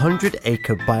its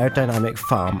 100-acre biodynamic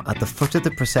farm at the foot of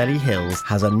the Preseli Hills,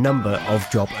 has a number of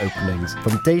job openings.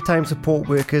 From daytime support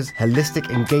workers, holistic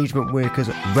engagement workers,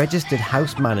 registered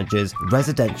house managers,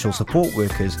 residential support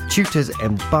workers, tutors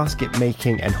in basket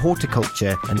making and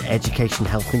horticulture, and education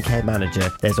health and care manager,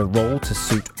 there's a role to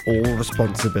suit all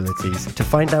responsibilities. To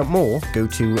find out more, go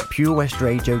to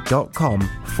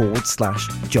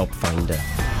purewestradio.com/job finder.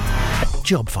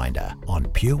 Job Finder on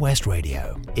Pure West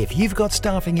Radio. If you've got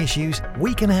staffing issues,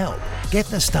 we can help. Get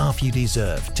the staff you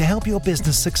deserve to help your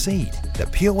business succeed. The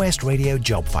Pure West Radio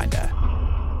Job Finder.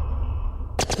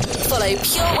 Follow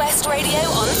Pure West Radio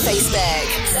on Facebook.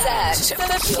 Search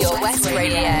for Pure West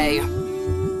Radio.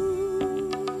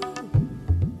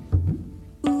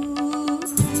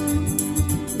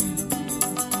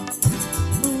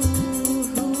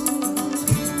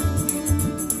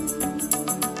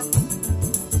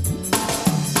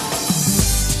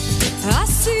 I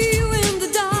see you in the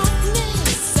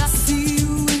darkness, I see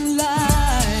you in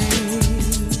light.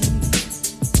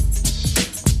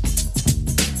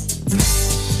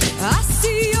 I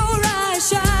see your eyes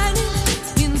shining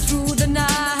in through the night.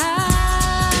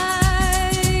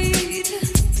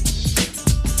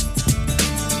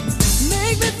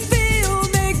 Make me feel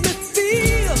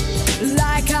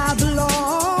like I belong.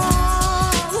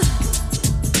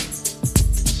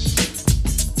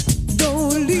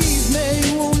 Don't leave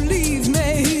me, won't leave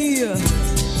me here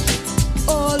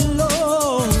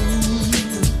alone.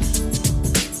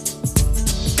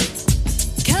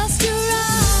 Cast your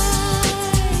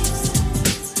eyes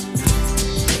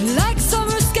like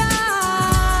summer skies,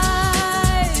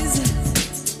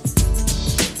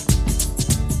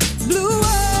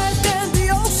 bluer than the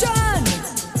ocean,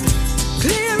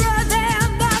 clearer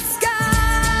than the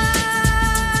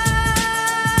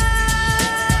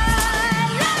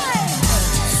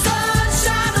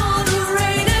sunshine on a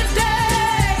rainy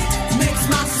day makes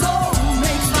my soul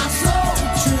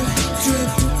trip,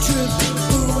 trip, trip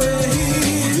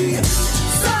away.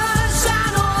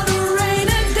 Sunshine on a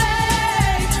rainy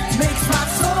day makes my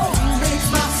soul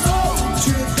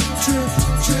trip, trip,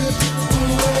 trip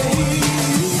away.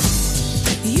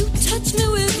 You touch me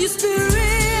with your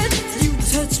spirit, you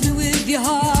touch me with your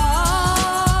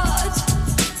heart.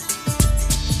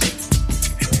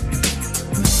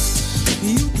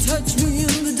 You touch me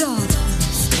in the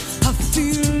darkness, I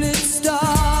feel it start.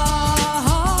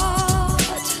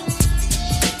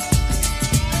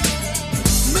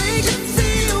 Make it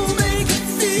feel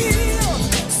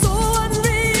so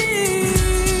unreal,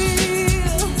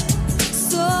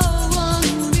 so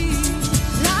unreal.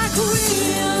 Like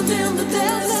wind in the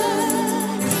desert,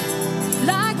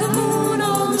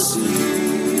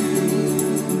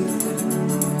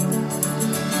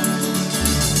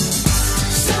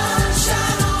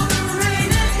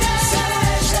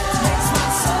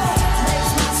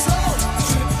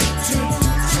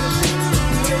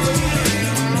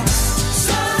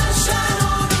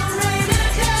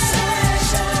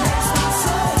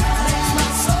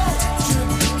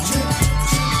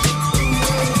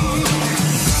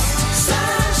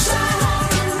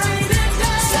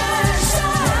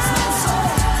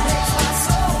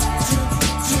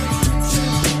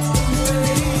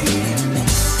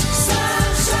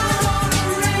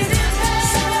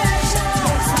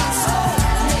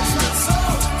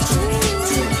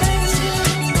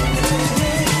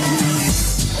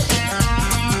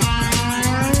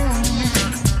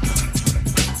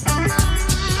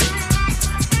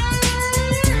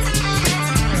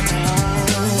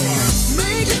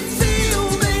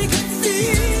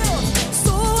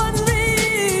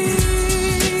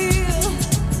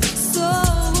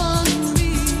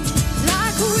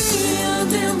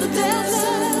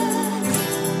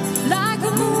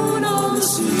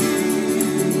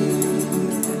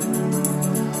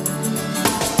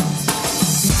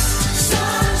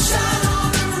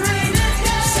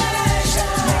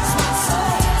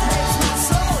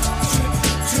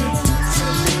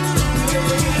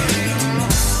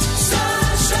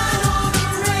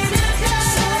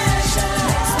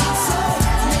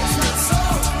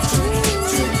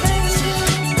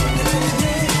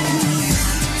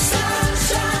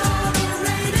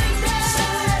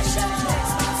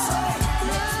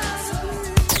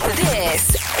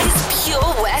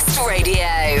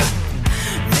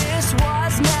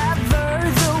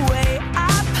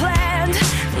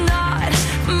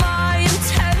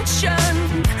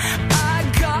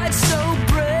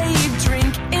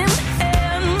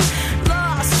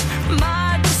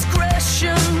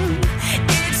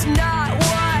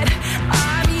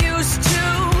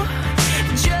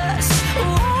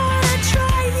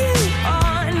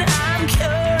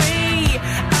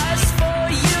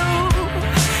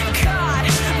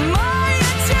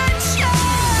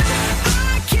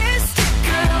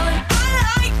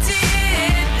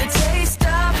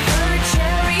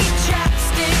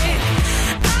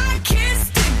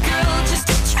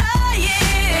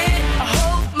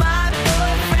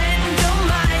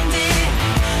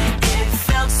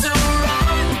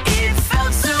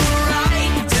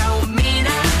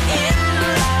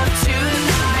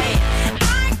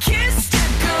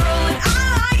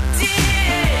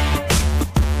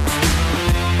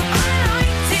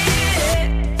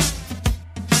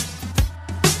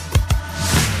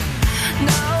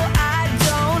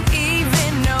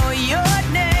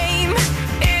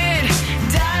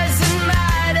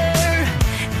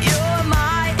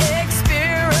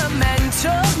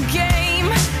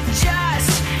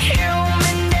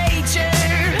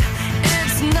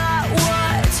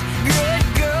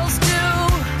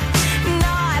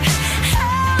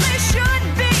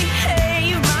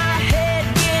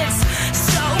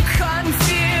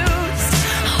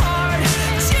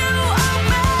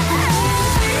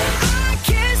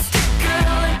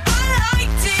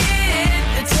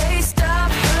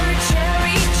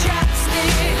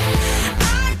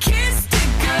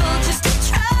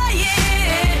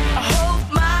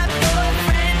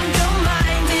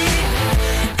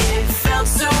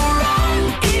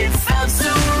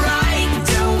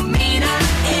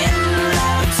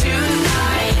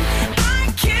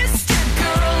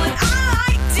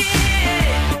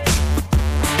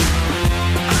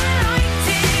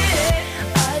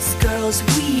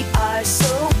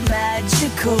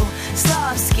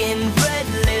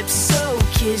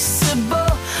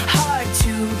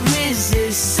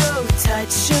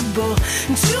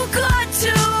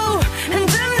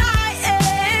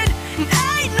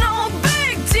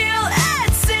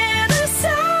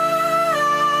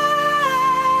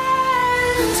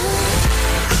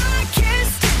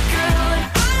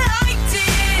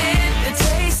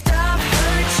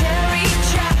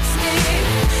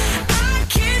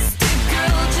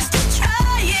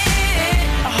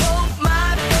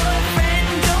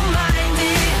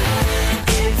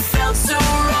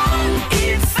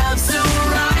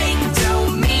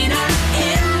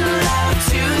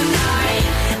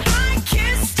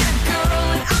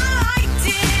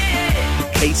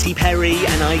 Berry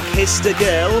and I Kissed a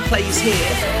Girl plays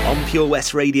here on Pure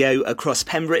West Radio across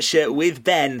Pembrokeshire with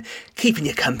Ben, keeping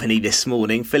you company this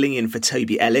morning, filling in for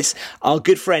Toby Ellis. Our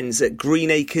good friends at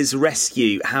Greenacres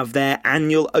Rescue have their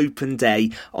annual open day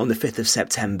on the 5th of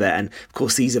September, and of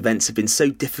course these events have been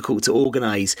so difficult to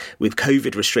organise with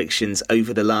COVID restrictions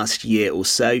over the last year or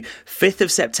so. 5th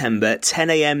of September,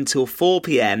 10 a.m. till 4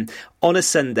 p.m. on a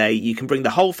Sunday. You can bring the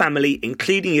whole family,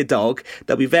 including your dog.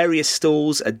 There'll be various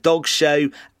stalls, a dog show,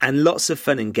 and lots of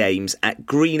fun and games at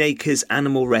Greenacres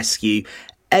Animal Rescue,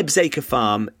 Ebbsacre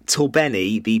Farm,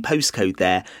 Torbenny, the postcode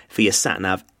there for your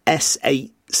sat-nav,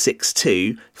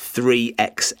 SA62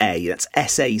 3XA. That's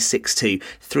SA62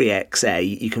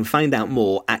 3XA. You can find out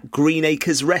more at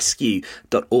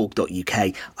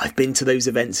greenacresrescue.org.uk. I've been to those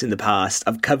events in the past.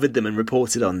 I've covered them and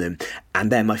reported on them,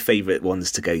 and they're my favourite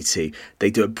ones to go to. They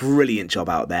do a brilliant job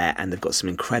out there, and they've got some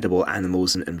incredible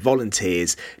animals and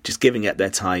volunteers just giving up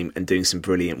their time and doing some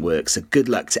brilliant work. So good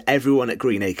luck to everyone at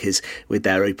Greenacres with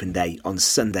their open day on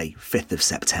Sunday, 5th of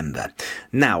September.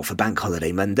 Now for Bank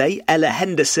Holiday Monday, Ella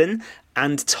Henderson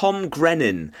and Tom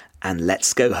Grennan and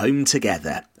Let's Go Home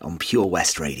Together on Pure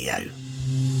West Radio.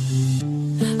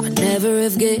 I never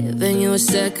have given you a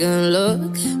second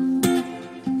look,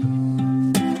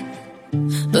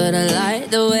 but I like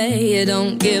the way you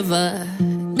don't give a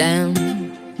damn.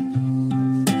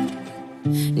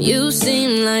 You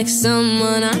seem like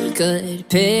someone I could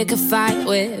pick a fight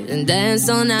with and dance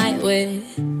all night with.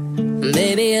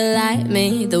 Baby, you like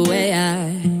me the way I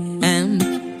am.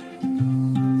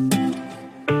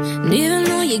 And even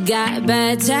though you got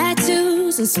bad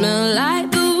tattoos and smell like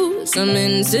booze, I'm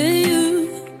into you.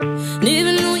 And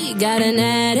even though you got an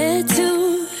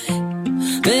attitude,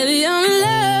 baby, I'm in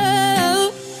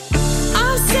love.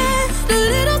 I've said a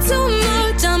little too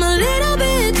much, I'm a little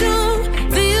bit drunk.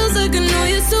 Feels like I know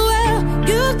you so well.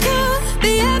 You could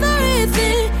be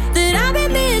everything that I've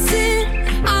been missing.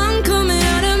 I'm coming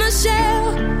out of my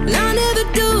shell, and I never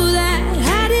do that.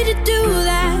 How did you do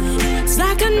that? It's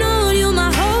like I know you my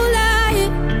whole life.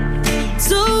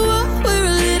 So we're a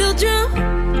little drunk.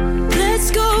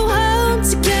 Let's go home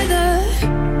together.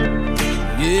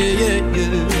 Yeah.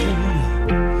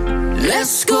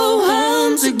 Let's go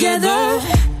home together.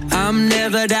 I'm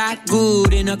never that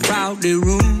good in a crowded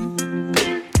room.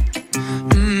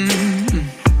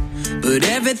 But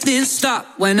everything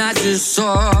stopped when I just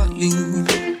saw you.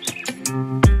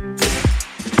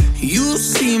 You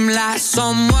seem like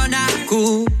someone I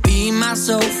could be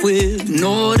myself with,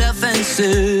 no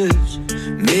defenses.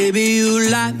 Maybe you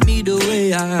like me the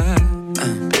way I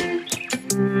am.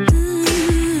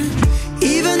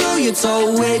 Even though you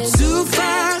talk way too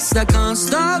fast, I can't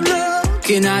stop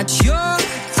looking at your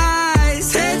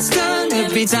eyes. Head's done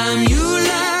every time you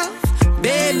laugh.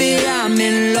 Baby, I'm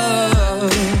in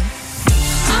love.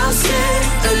 I'll say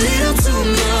a little too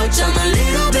much, I'm a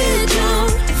little bit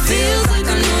drunk. Feels like I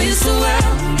know you so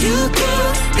well. You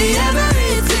could be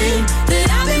everything that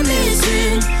I've been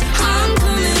missing. I'm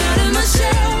coming out of my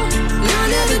shell, and I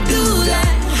never do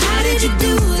that. How did you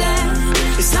do that?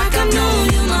 It's like I've known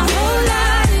you my whole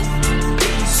life.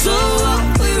 So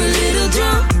we're a little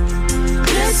drunk.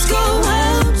 Let's go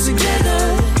home together.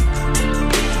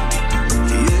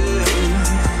 Yeah.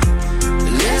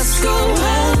 Let's go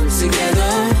home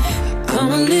together.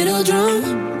 I'm a little drunk,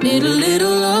 need a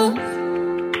little love.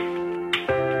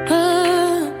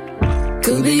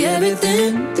 Could be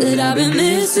everything that I've been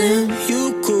missing.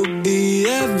 You could be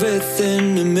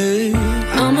everything to me.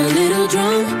 I'm a little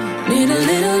drunk, need a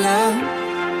little love.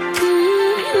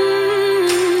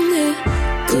 Yeah.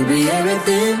 Could be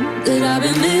everything that I've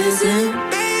been missing.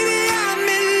 Baby, I'm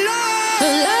in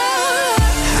love.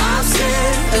 I've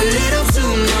said a little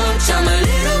too much, I'm a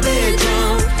little bit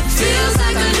drunk. Feels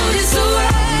like I know you so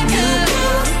well. You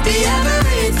could be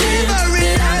everything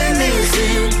that I've been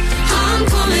missing. I'm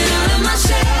coming out of my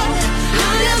shell. I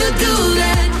never do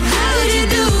that. How did you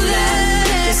do that?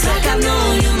 It's like I've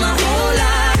known you my whole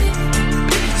life.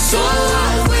 So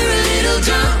we're a little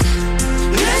drunk.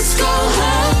 Let's go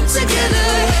home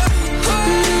together.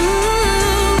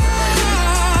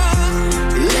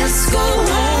 Let's go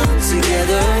home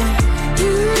together.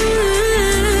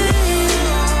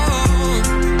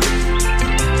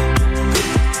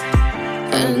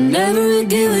 I never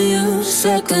given you a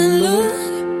second look,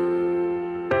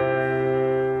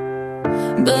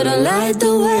 but I like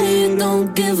the way you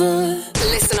don't give a.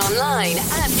 Listen online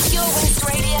at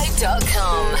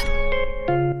purewestradio.com.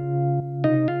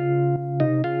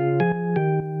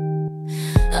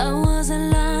 I was a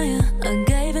liar, I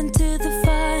gave into the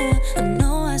fire. I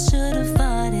know I should have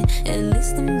fought it, at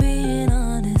least I'm being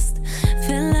honest.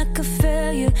 Feel like a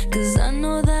failure, cause I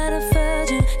know that I failed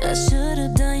you. I should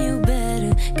have done you better.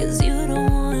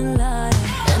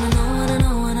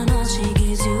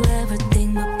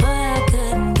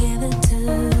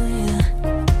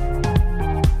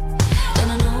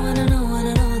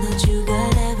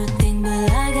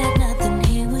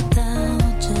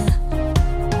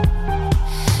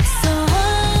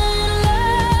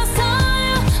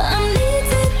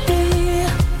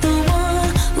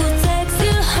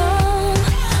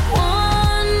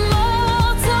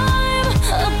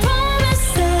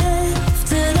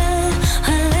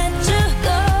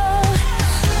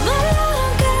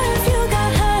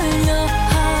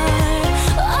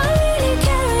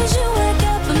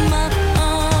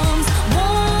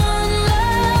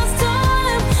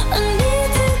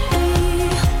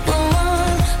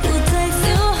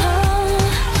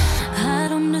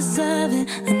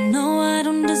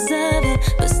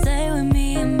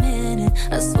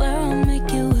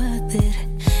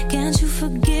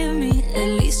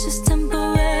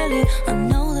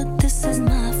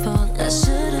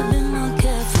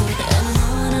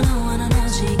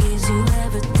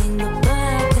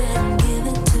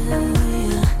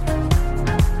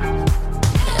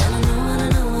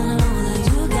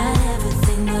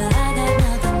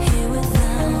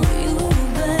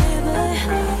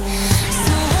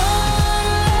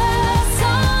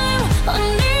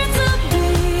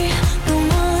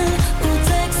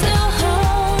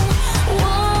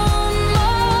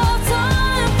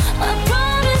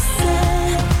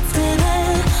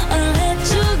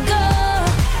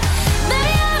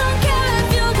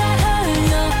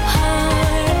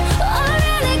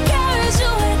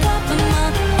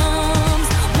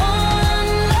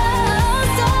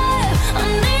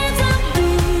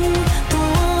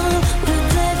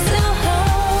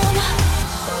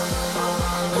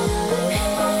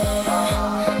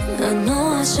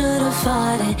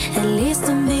 fighting. At least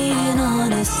I'm being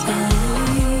honest.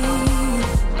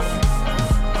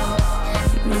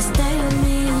 But stay with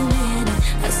me a minute.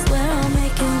 I swear I'll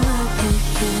make it work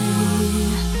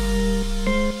again.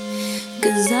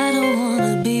 'Cause I don't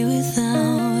wanna be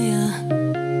without you.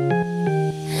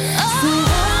 So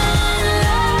one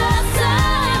last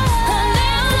time, I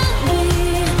never be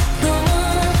the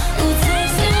one who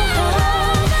takes you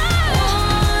home.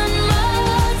 One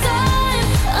more time,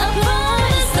 I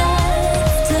promise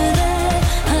that today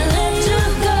I'll let you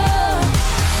go.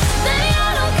 Baby, I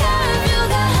don't care if you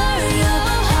got hurt your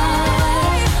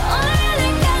heart. All I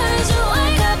really care is you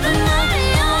wake up in my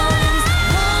arms.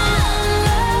 One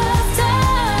last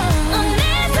time, I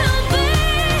need to be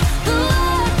the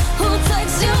one who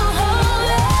takes you home.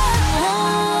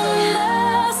 One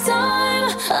last time,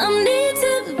 I need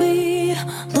to be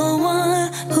the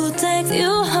one who takes you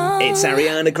home. It's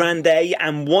Ariana Grande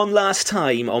and One Last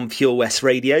Time on Pure West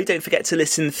Radio. Don't forget to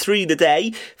listen through the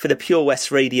day for the Pure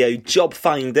West Radio Job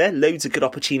Finder. Loads of good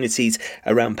opportunities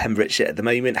around Pembrokeshire at the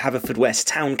moment. Haverfordwest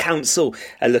Town Council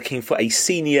are looking for a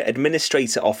senior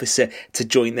administrator officer to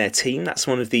join their team. That's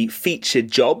one of the featured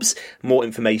jobs. More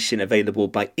information available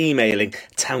by emailing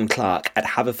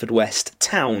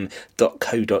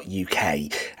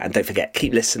townclerk@haverfordwesttown.co.uk. And don't forget,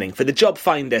 keep listening for the Job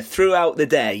Finder throughout the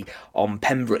day on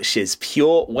Pembrokeshire's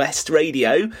Pure West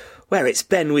Radio, where it's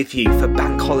Ben with you for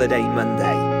Bank Holiday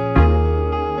Monday.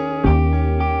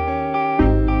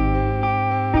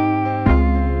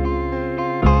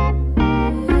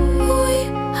 We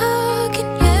hug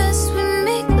and yes, we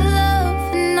make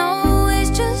love and always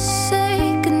just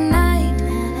say goodnight.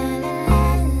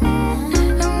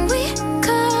 And we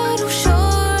cuddle, sure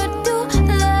I do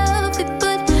love it,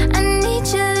 but I need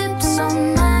your lips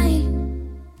on mine.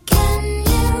 Can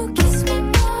you kiss me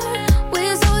more?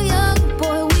 We're so young,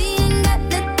 boy, we ain't got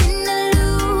nothing to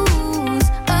lose.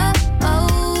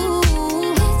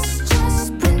 It's just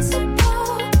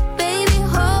principle. Baby,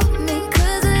 hold me,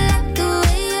 'cause I like the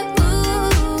way you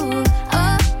move.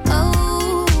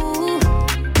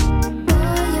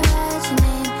 Boy, you write your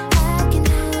name, I can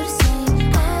do the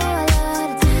same. Oh, I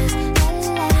love the taste. La la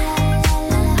la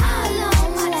la la. All on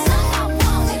my tongue, I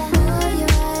want it. Boy, you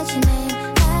write your name,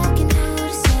 I can do the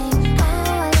same. Oh, I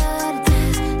love the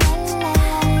taste. La la la la la.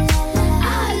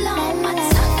 All on my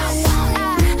tongue, I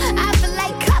want it. I feel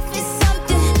like coffee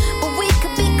something, but we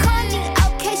could be corny.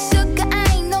 Okay, sugar, I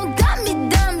ain't no dummy.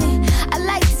 I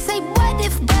like to say but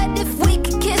if we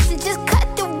could kiss and just cut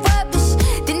the rubbish,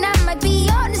 then I might be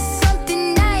on to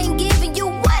something. I ain't giving you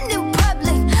one in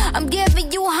public, I'm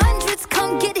giving you hundreds,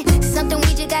 come get it. Something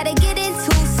we just gotta get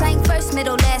into. Sang first,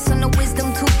 middle, last on the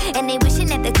wisdom tooth. And they wishing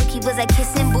that the cookie was a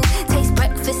kissing booth. Taste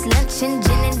breakfast, lunch, and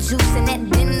gin and juice. And at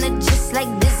dinner, just like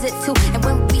dessert too. And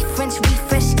when we French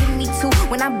refresh, give me two.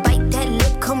 When I bite that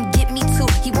lip, come get me two.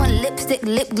 He want lipstick,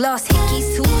 lip gloss,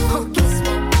 hickeys too. Kiss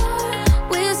me more.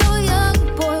 We're so young,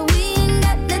 boy, we ain't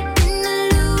got nothing to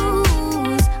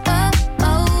lose.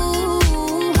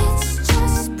 It's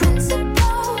just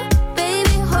principle.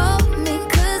 Baby, hold me,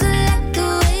 'cause I like the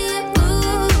way you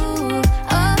move.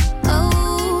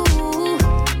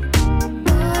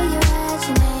 Boy, you write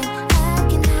your name, I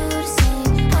can do the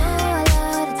same. Oh, I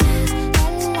love the taste. La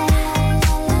la la la la.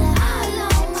 All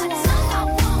on my tongue, I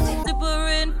want it.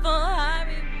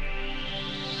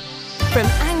 From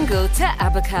Angle to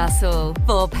Abercastle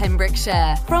for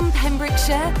Pembrokeshire. From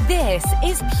Pembrokeshire, this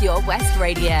is Pure West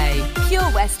Radio.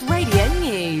 Pure West Radio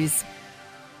News.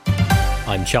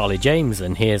 I'm Charlie James,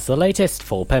 and here's the latest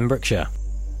for Pembrokeshire.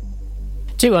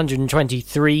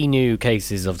 223 new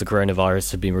cases of the coronavirus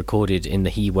have been recorded in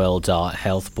the Hywel Dda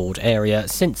Health Board area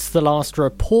since the last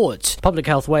report. Public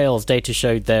Health Wales data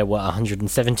showed there were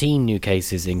 117 new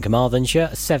cases in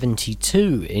Carmarthenshire,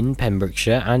 72 in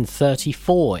Pembrokeshire and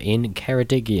 34 in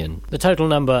Ceredigion. The total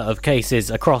number of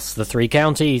cases across the three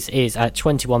counties is at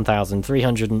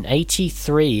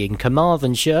 21,383. In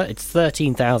Carmarthenshire, it's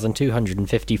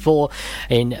 13,254.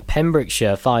 In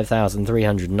Pembrokeshire,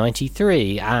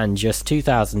 5,393 and just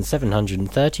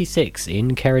 2,736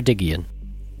 in Ceredigion.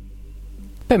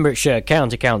 Pembrokeshire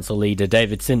County Council leader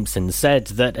David Simpson said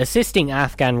that assisting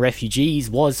Afghan refugees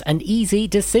was an easy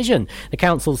decision. The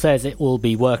council says it will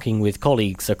be working with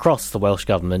colleagues across the Welsh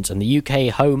Government and the UK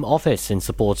Home Office in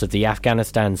support of the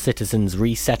Afghanistan Citizens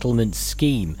Resettlement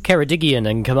Scheme. Ceredigion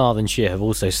and Carmarthenshire have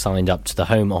also signed up to the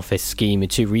Home Office scheme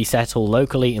to resettle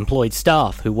locally employed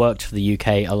staff who worked for the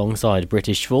UK alongside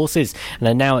British forces and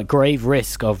are now at grave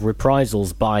risk of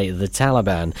reprisals by the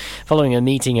Taliban. Following a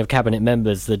meeting of cabinet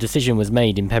members, the decision was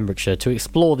made in Pembrokeshire to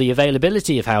explore the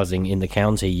availability of housing in the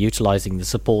county, utilising the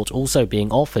support also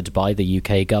being offered by the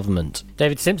UK government.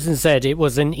 David Simpson said it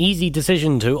was an easy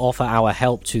decision to offer our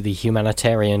help to the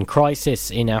humanitarian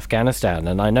crisis in Afghanistan,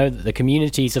 and I know that the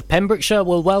communities of Pembrokeshire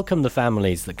will welcome the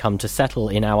families that come to settle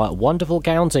in our wonderful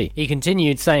county. He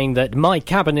continued saying that my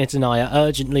cabinet and I are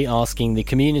urgently asking the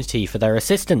community for their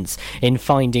assistance in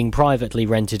finding privately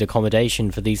rented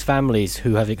accommodation for these families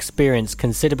who have experienced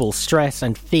considerable stress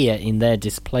and fear in their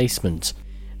displacement.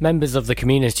 Members of the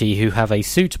community who have a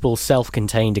suitable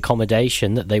self-contained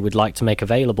accommodation that they would like to make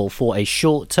available for a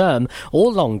short term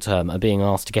or long term are being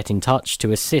asked to get in touch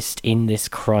to assist in this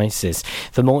crisis.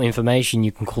 For more information,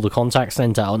 you can call the contact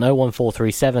centre on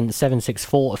 01437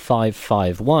 764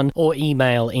 551 or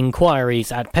email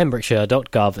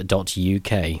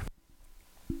inquiries@pembrokeshire.gov.uk.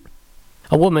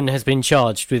 A woman has been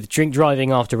charged with drink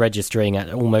driving after registering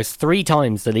at almost 3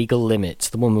 times the legal limit.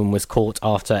 The woman was caught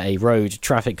after a road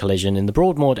traffic collision in the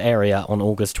Broadmoor area on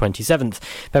August 27th.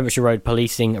 Pembrokeshire Road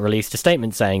Policing released a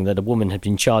statement saying that a woman had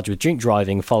been charged with drink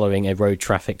driving following a road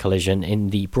traffic collision in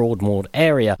the Broadmoor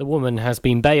area. The woman has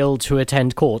been bailed to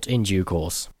attend court in due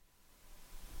course.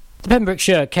 The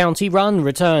Pembrokeshire County Run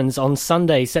returns on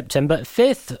Sunday, September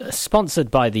 5th, sponsored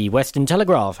by the Western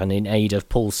Telegraph and in aid of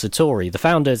Paul Sartori. The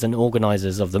founders and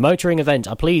organisers of the motoring event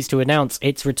are pleased to announce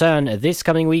its return this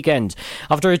coming weekend.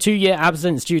 After a 2-year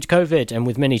absence due to COVID and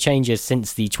with many changes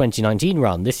since the 2019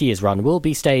 run, this year's run will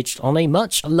be staged on a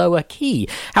much lower key.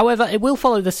 However, it will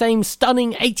follow the same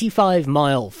stunning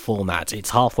 85-mile format.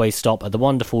 Its halfway stop at the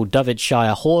wonderful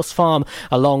Dyfedshire Horse Farm,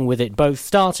 along with it both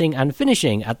starting and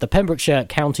finishing at the Pembrokeshire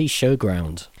County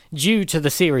Showground. Due to the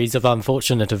series of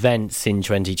unfortunate events in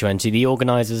 2020, the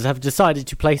organisers have decided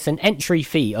to place an entry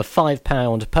fee of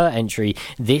 £5 per entry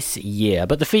this year,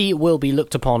 but the fee will be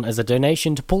looked upon as a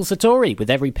donation to Paul Sartori, with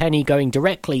every penny going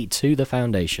directly to the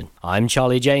foundation. I'm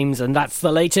Charlie James, and that's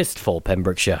the latest for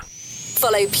Pembrokeshire.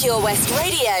 Follow Pure West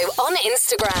Radio on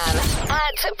Instagram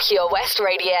at Pure West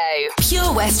Radio.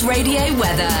 Pure West Radio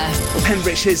weather.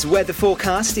 Pembrokeshire's weather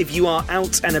forecast. If you are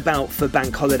out and about for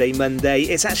Bank Holiday Monday,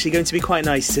 it's actually going to be quite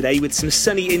nice today with some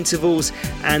sunny intervals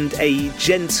and a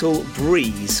gentle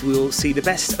breeze. We'll see the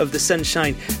best of the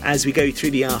sunshine as we go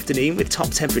through the afternoon with top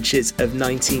temperatures of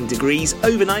 19 degrees.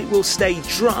 Overnight will stay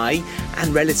dry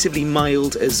and relatively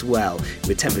mild as well,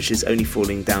 with temperatures only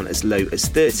falling down as low as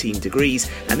 13 degrees.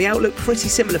 And the outlook pretty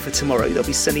similar for tomorrow. There'll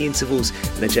be sunny intervals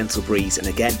and a gentle breeze, and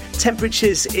again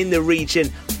temperatures in the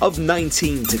region of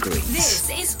 19 degrees. This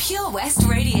is Pure West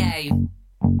Radio.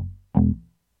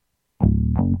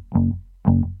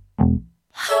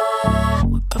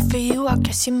 Well, good for you, I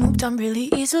guess you moved on really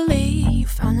easily. You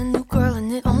found a new girl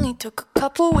and it only took a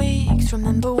couple weeks.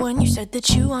 Remember when you said that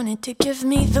you wanted to give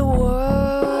me the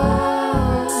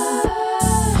world?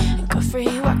 Good for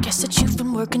you, I guess that you've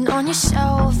been working on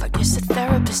yourself. I guess the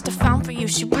therapist I found for you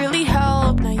should really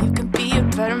help. Now you can be a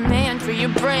better man for your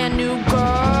brand new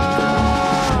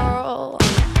girl. Well,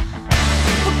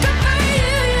 good for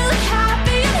you, you look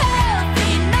happy and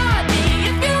healthy. Not me,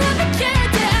 if you ever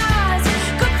cared to ask.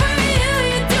 Good for you,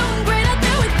 you're doing great out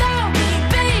there without me,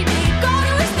 baby. God,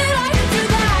 I wish that I could do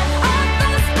that. I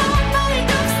lost my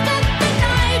mind, I'm spent the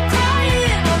night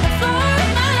crying on the floor of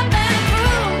my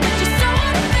bedroom. But you're so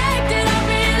unaffected, I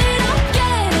really don't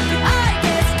get it. But I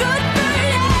guess good for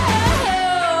you.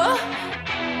 Well,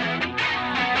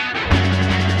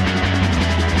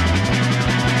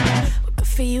 good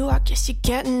for you, I guess you're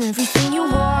getting everything you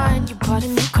want. You bought a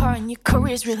new car and your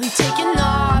career's really taking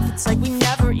off. It's like we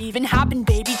never even happened,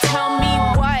 baby. Tell me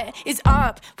what is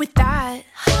up with that.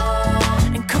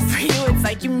 And good for you, it's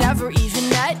like you never even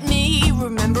met me.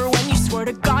 Remember when you swore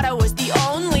to God I was the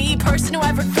only person who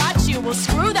ever got you? Well,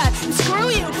 screw that and screw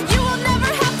you. You will never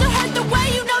have to hurt the way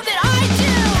you know that I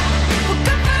do. Well,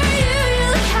 good for you, you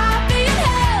look happy and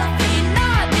healthy.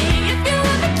 Not me, if you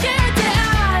ever cared to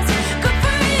ask. Good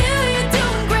for you, you're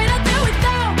doing great out there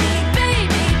without me,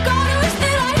 baby. God, I wish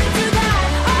that I could do that. I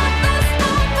lost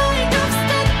my mind, I've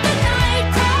spent the night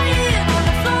crying on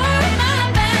the floor of my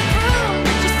bedroom.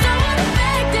 But you're so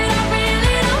unaffected, I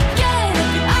really don't get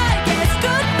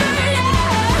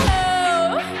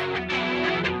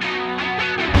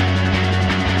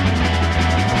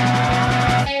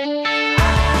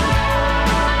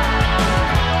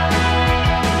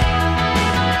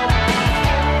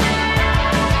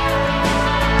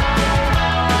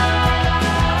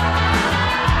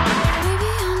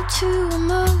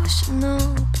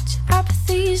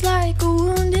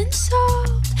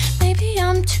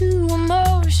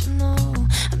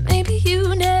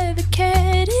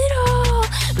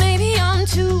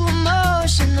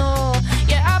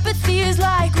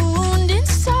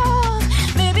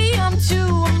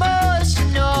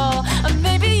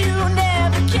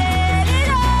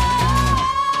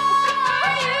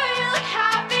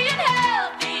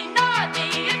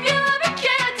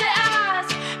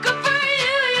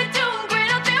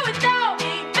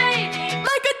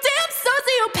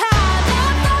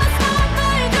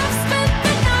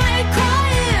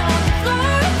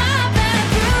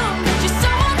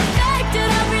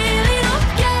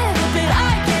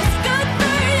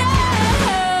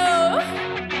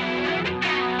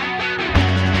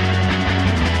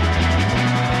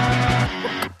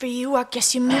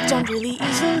Guess you moved on really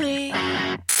easily.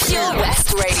 Pure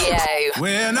West Radio.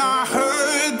 When I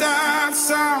heard that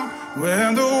sound,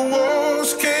 when the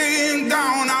walls came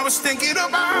down, I was thinking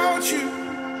about you,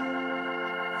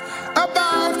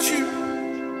 about you.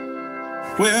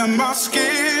 Where my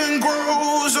skin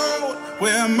grows old,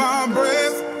 where my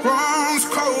breath runs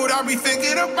cold, I'll be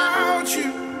thinking about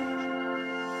you,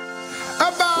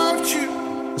 about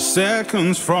you.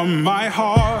 Seconds from my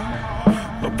heart,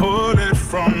 a bullet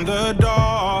from the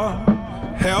dark.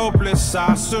 Helpless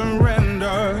I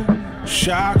surrender,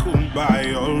 shackled by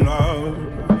your love.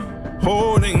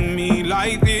 Holding me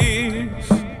like this,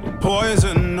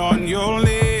 poison on your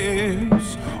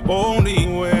lips. Only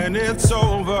when it's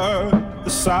over, the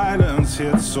silence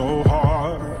hits so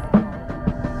hard.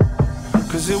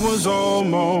 'Cause it was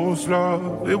almost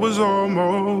love, it was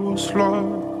almost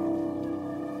love.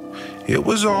 It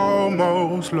was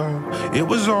almost love, it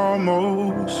was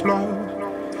almost love.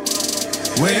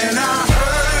 When I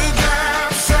heard that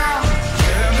sound,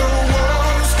 and the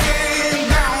walls came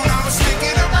down, I was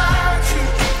thinking about you,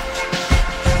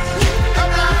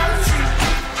 about you.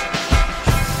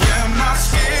 When my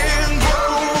skin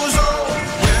grows old,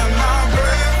 when my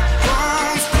breath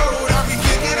runs cold, I'll be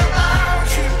thinking about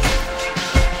you,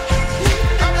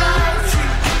 about you.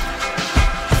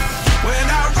 When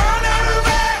I run out of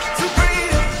air to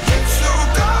breathe, it's your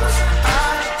ghost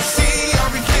I see,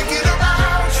 I'll be thinking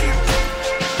about you.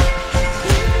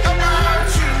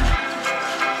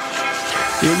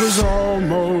 It was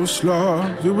almost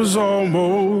love, it was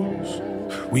almost.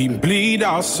 We bleed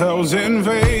ourselves in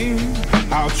vain.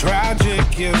 How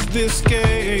tragic is this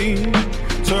game?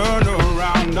 Turn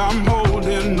around, I'm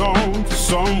holding on to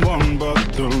someone,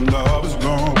 but the love is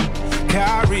gone.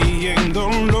 Carrying the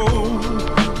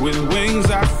load with wings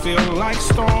that feel like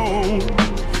stone.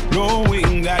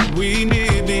 Knowing that we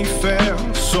nearly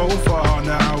fell so far,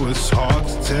 now it's hard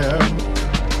to tell.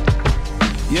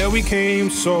 Yeah, we came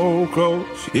so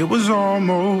close, it was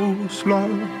almost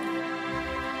love.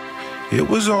 It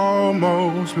was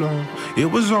almost love, it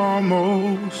was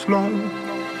almost love.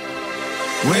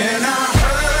 When I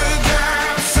heard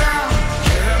that sound,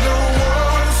 and the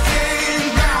walls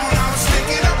came down, I was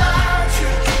thinking about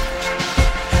you,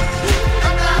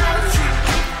 about you.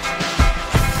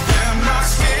 When my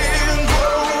skin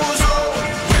grows old,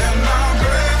 when my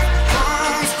breath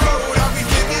runs cold, I'll be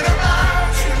thinking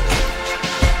about you.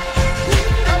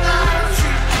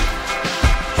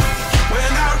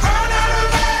 When I run out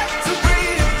of air to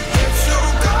breathe, it's your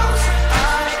ghost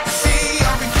I see,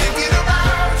 I'll be thinking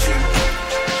about you,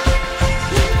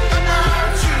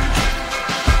 about you.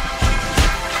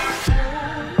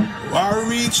 I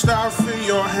reached out for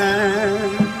your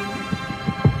hand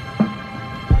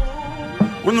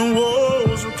when the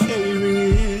walls were caving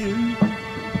in,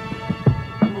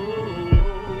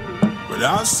 but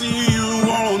I see you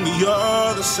on the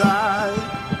other side.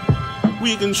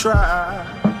 We can try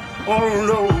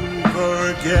all over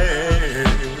again.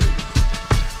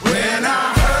 When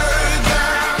I heard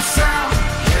that sound,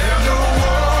 and the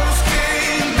walls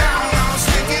came down, I was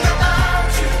thinking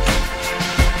about you,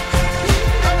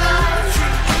 about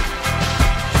you.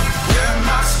 When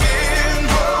my skin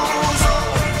grows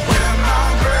old, when my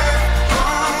breath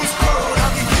runs cold,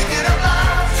 I'll be thinking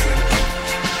about you,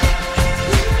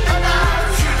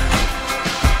 about you.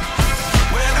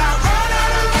 When I run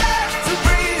out of air to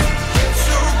breathe, it's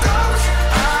your ghost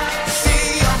I see,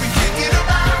 I'll be thinking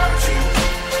about you,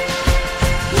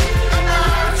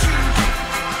 about you.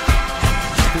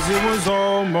 'Cause it was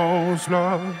almost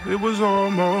love, it was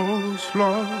almost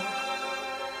love.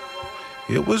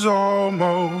 It was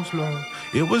almost love,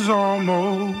 it was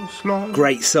almost love.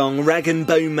 Great song, Rag and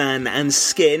Bone Man and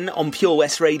Skin on Pure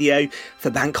West Radio for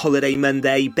Bank Holiday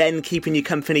Monday. Ben keeping you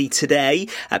company today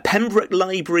at Pembroke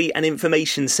Library and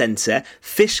Information Centre,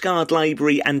 Fishguard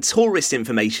Library and Tourist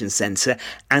Information Centre,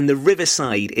 and the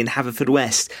Riverside in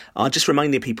Haverfordwest are just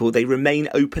reminding people they remain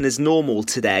open as normal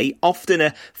today. Often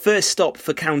a first stop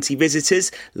for county visitors.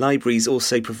 Libraries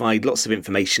also provide lots of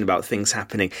information about things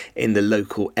happening in the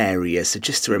local area. So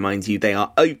just to remind you, they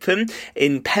are open.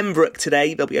 In Pembroke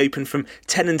today, they'll be open from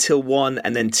 10 until 1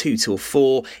 and then 2 till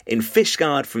 4. In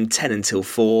Fishguard from 10 until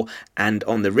 4. And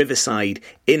on the Riverside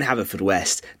in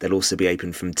Haverfordwest, they'll also be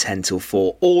open from 10 till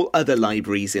 4. All other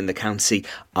libraries in the county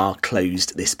are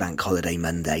closed this Bank Holiday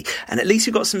Monday. And at least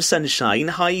we've got some sunshine.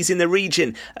 Highs in the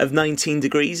region of 19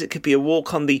 degrees. It could be a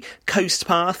walk on the coast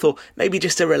path or maybe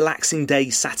just a relaxing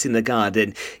day sat in the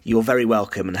garden. You're very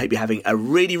welcome and hope you're having a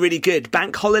really, really good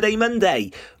Bank Holiday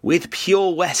Monday with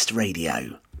Pure West Radio.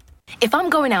 If I'm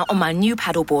going out on my new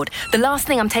paddleboard, the last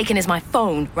thing I'm taking is my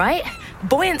phone, right?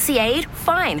 Buoyancy aid,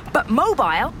 fine. But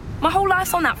mobile? My whole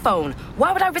life's on that phone.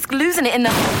 Why would I risk losing it in the...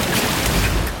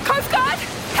 Coast Guard!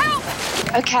 Help!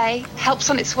 Okay, help's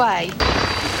on its way.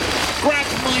 Grab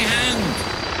my hand!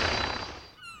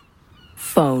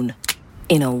 Phone.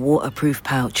 In a waterproof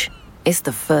pouch. It's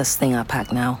the first thing I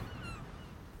pack now.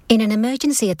 In an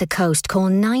emergency at the coast, call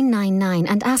 999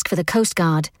 and ask for the Coast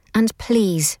Guard. And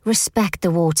please, respect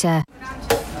the water.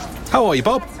 How are you,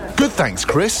 Bob? Good, thanks,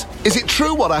 Chris. Is it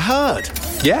true what I heard?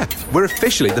 Yeah, we're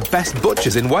officially the best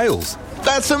butchers in Wales.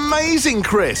 That's amazing,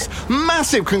 Chris.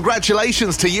 Massive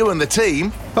congratulations to you and the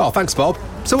team. Oh, thanks, Bob.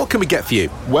 So what can we get for you?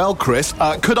 Well, Chris,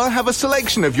 could I have a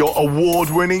selection of your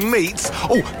award-winning meats?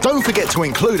 Oh, don't forget to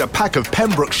include a pack of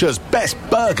Pembrokeshire's best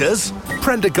burgers.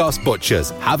 Prendergast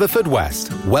Butchers,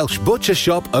 Haverfordwest, Welsh Butcher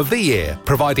Shop of the Year,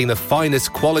 providing the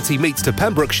finest quality meats to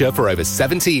Pembrokeshire for over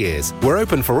 70 years. We're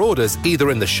open for orders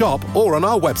either in the shop or on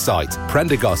our website,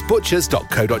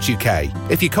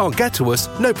 prendergastbutchers.co.uk. If you can't get to us,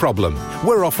 no problem.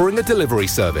 We're offering a delivery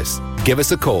service. Give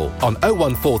us a call on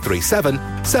 01437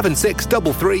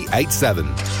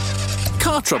 763387.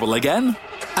 Car trouble again?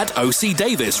 At OC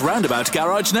Davis Roundabout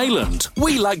Garage Neyland,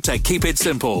 we like to keep it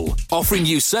simple, offering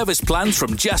you service plans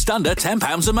from just under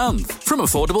 £10 a month, from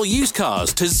affordable used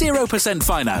cars to 0%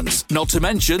 finance, not to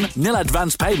mention nil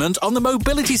advance payment on the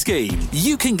mobility scheme.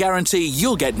 You can guarantee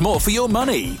you'll get more for your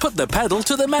money. Put the pedal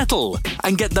to the metal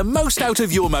and get the most out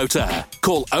of your motor.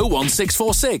 Call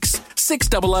 01646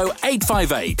 600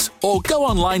 858 or go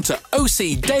online to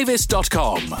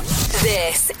ocdavis.com.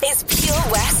 This is Pure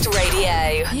West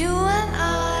Radio. You and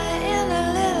I in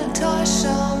a little toy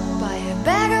shop, buy a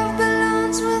bag of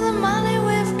balloons with the money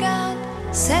we've got,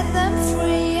 set them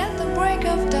free at the break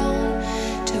of dawn,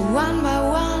 till one by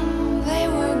one they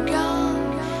were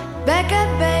gone. Back at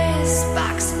base,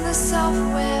 box in the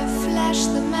software, flash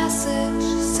the message,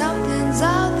 something's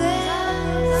out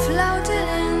there, floating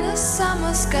in the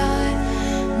summer sky.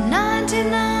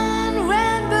 99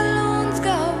 red balloons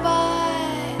go by.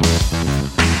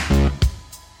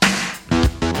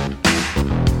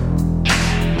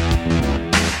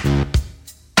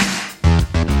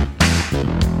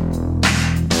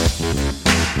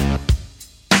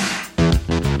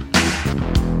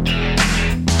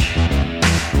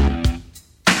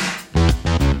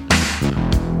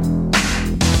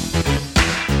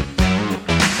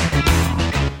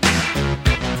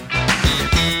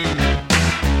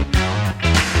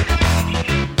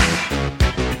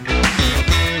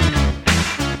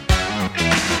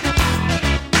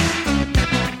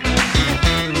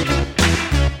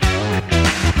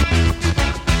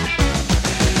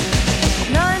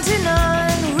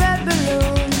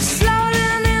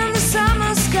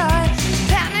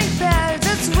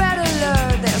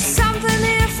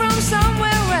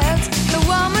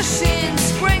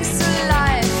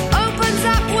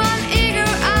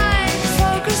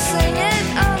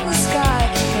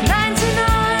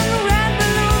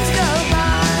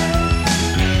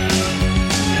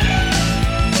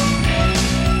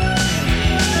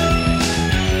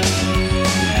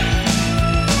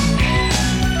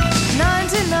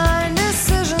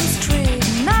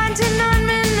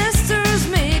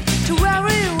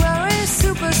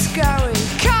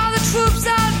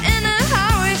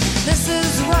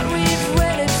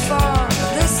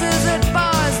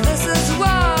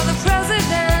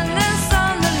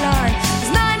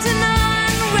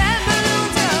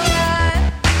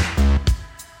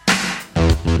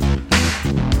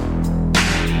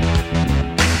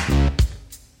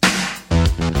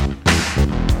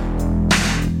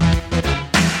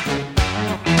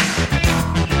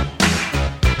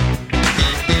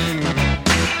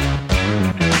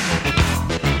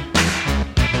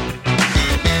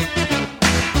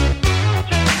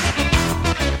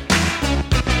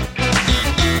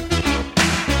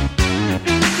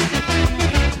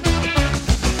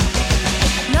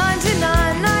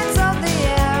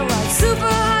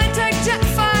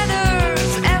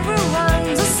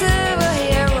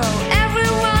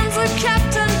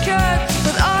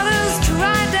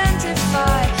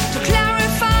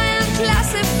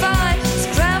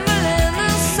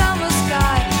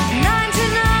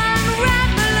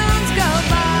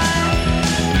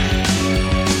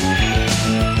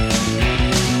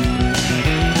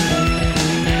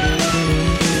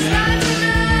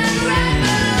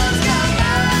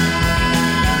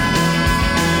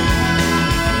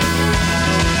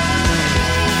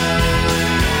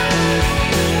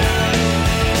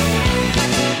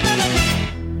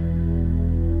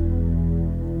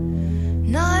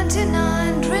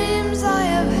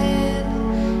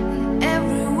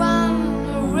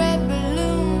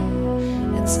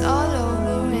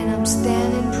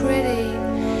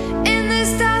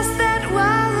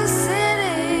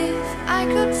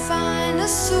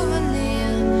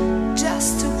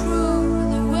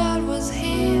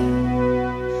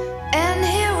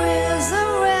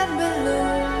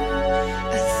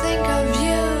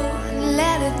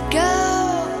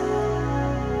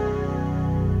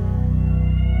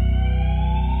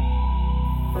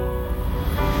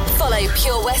 Follow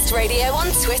Pure West Radio on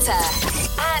Twitter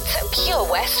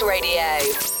 @Pure West Radio.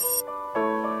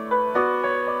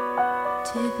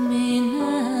 Take me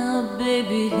now,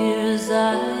 baby, here as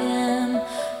I am.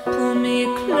 Pull me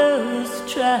close,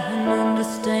 try and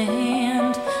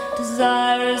understand.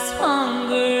 Desire is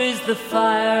hunger, is the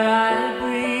fire I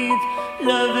breathe.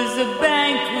 Love is a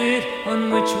banquet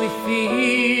on which we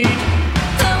feed.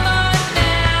 Come on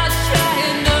now, try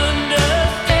and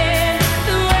understand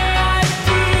the way I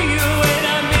feel when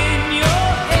I'm in your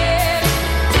head.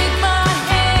 Take my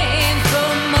hand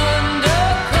from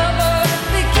undercover.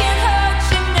 They can't hurt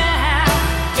you now,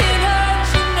 can't hurt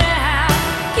you now,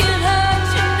 can't hurt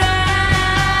you now.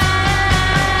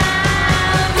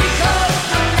 Because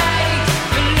the night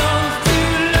belongs to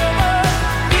lovers.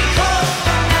 Because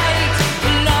the night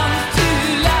belongs to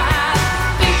life.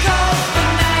 Because the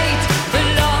night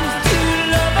belongs to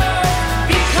lovers.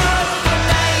 Because the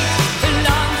night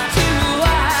belongs to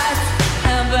us.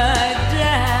 Have I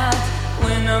doubt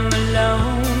when I'm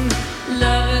alone?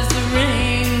 Love is the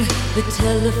ring, the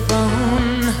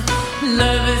telephone.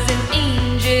 Love is an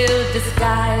angel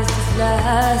disguised as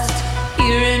lust.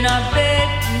 Here in our bed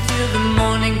until the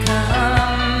morning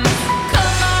comes.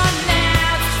 Come on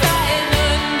now, try and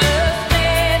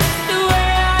understand the way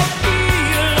I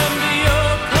feel under your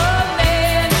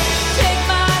command. Take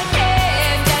my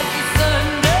hand as the sun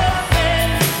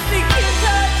descends. They can't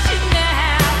touch you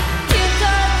now, can't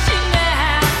touch you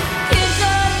now, can't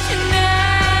touch you now.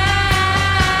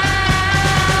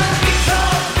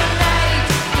 Because the night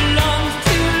belongs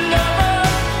to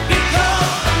lovers. Because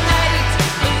the night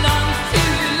belongs to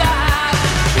life.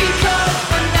 Because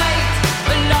the night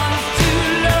belongs to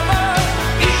lovers.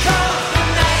 Because the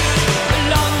night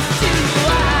belongs to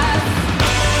us.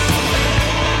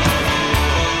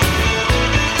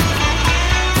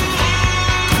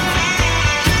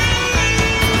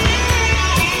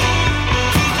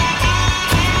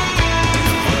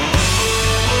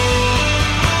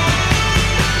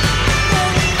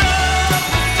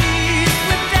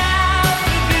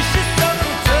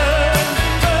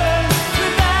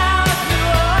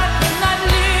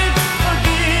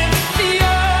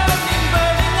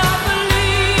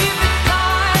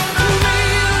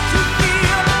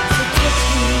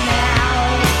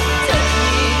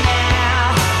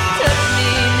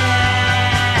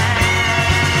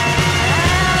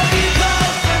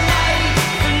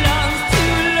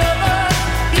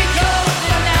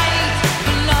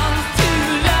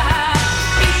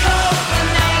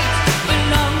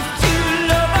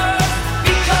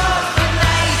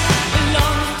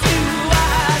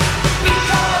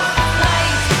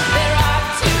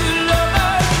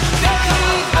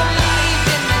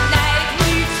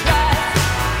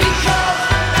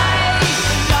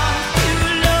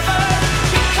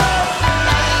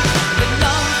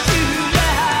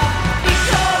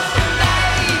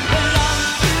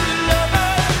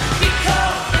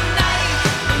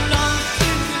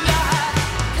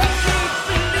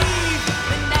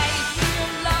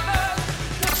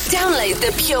 Download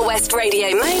the Pure West Radio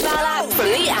mobile app from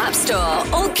the App Store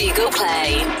or Google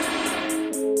Play.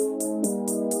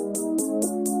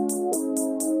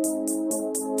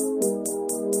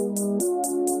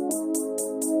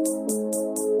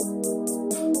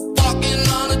 Walking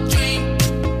on a dream.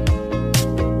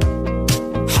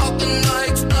 How can I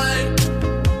explain?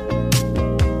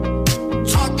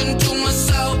 Talking to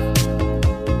myself.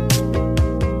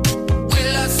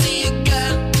 Will I see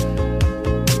again?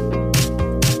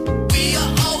 We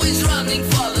are always running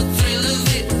for the thrill of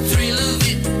it, thrill of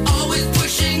it. Always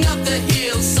pushing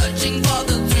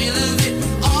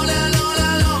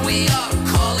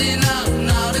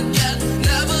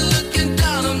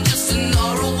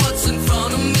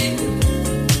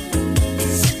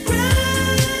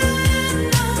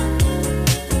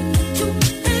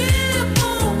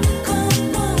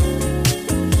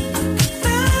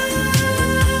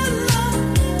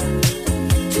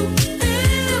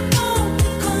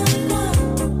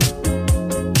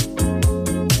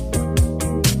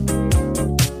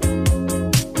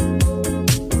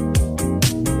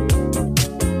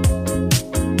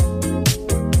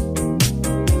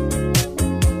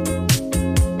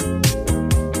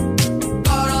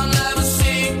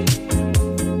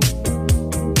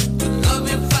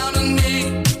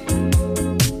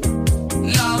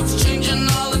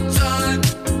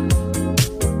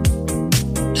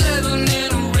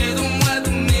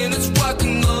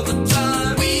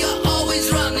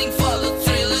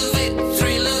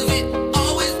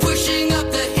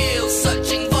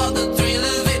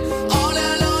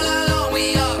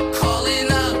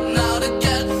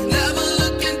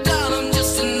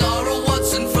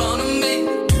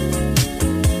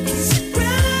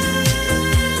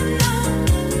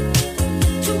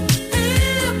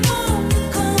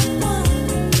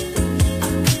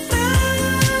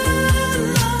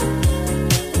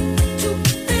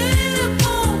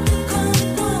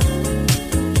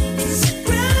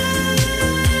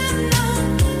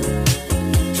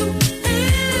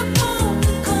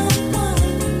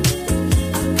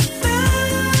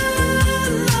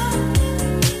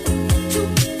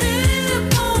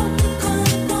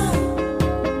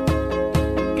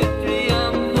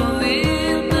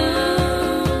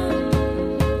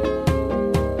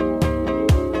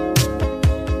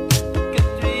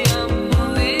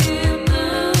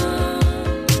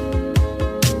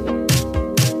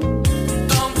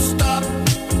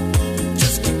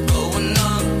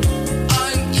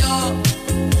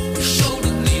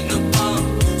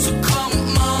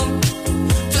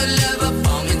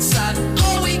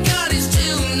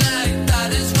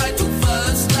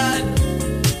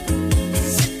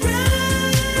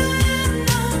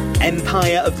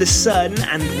Empire of the Sun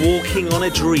and Walking on a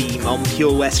Dream on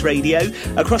Pure West Radio.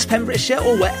 Across Pembrokeshire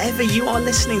or wherever you are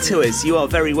listening to us, you are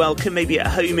very welcome, maybe at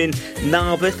home in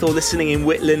Narberth or listening in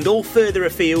Whitland or further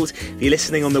afield. If you're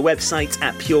listening on the website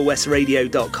at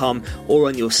purewestradio.com or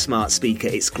on your smart speaker,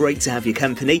 it's great to have your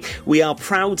company. We are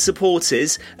proud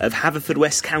supporters of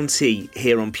Haverfordwest County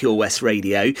here on Pure West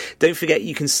Radio. Don't forget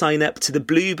you can sign up to the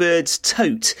Bluebirds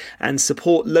Tote and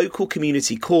support local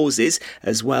community causes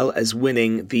as well as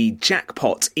winning the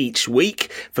jackpot each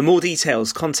week. For more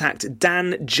details, contact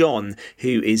Dan John,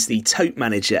 who is the tote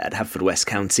manager at Haverfordwest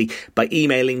County, by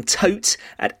emailing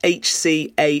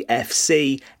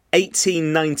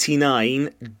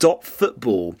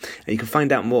tote@hcafc1899.football. And you can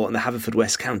find out more on the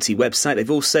Haverfordwest County website. They've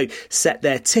also set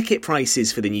their ticket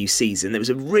prices for the new season. There was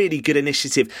a really good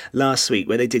initiative last week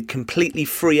where they did completely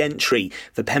free entry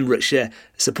for Pembrokeshire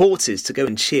supporters to go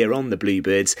and cheer on the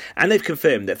Bluebirds, and they've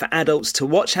confirmed that for adults to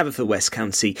watch Haverfordwest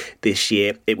County this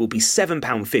year it will be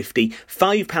 £7.50,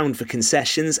 £5 for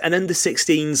concessions, and under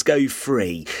 16s go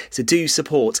free. So do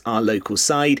support our local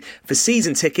side. For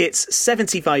season tickets,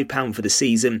 £75 for the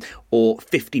season or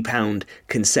 £50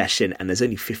 concession, and there's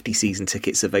only 50 season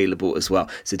tickets available as well,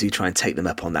 so do try and take them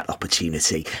up on that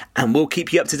opportunity. And we'll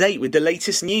keep you up to date with the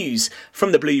latest news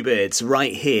from the Bluebirds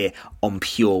right here on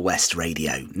Pure West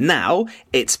Radio. Now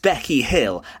it's Becky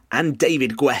Hill and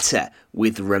David Guetta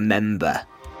with Remember.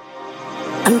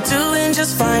 I'm doing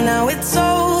just fine now, it's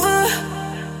over.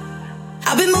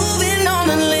 I've been moving on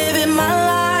and living my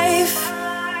life,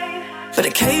 but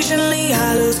occasionally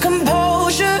I lose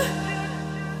composure,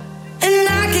 and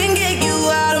I can get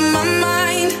you out of my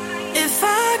mind. If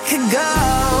I could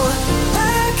go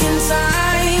back in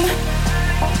time,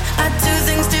 I'd do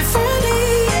things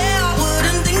differently, yeah, I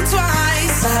wouldn't think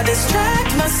twice. I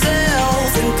distract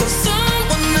myself, think of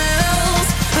someone else,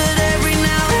 but every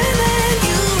now and then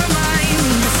you remind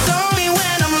me. It's only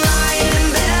when I'm lying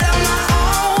in bed on my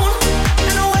own,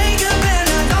 and I wake up and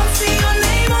I don't see your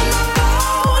name on my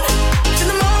phone. In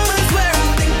the moments where I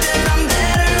think that I'm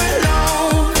better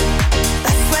alone,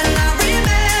 that's when I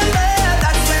remember,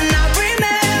 that's when I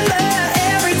remember.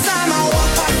 Every time I walk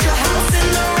past your house in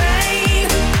the rain,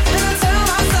 and I tell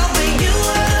myself that you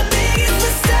were the biggest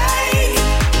mistake,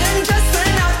 and just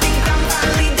when I think I'm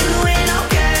finally doing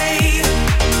okay,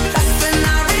 that's when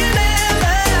I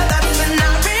remember, that's when I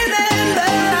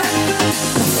remember.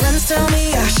 My friends tell me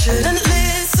I shouldn't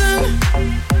listen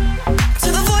to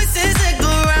the voices that go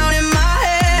round in my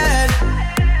head,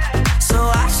 so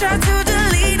I try to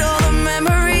delete all the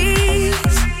memories,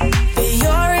 but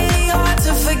you're really hard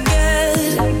to forget.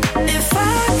 If I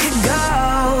could go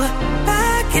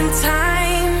back in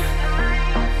time,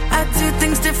 I'd do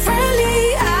things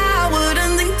differently, I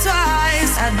wouldn't think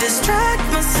twice. I'd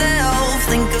distract myself,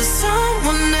 think of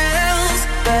someone else,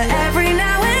 but every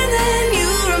now and then you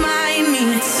remind me.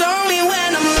 It's only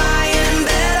when I'm lying in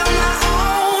bed on my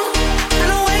own, and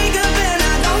I wake up and I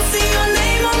don't see your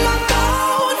name on my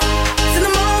phone. It's in the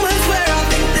moments where I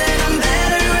think that I'm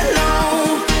better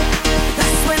alone,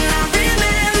 that's when I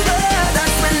remember,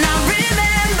 that's when I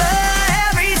remember.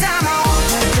 Every time I walk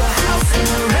past your house in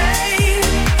the rain,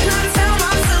 and I tell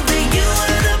myself that you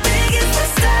were the biggest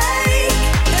mistake,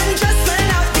 and just when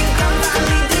I think I'm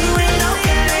finally doing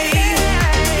okay,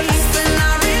 that's when I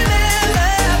remember,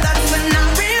 that's when I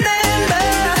remember.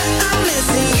 I'm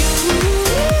missing you.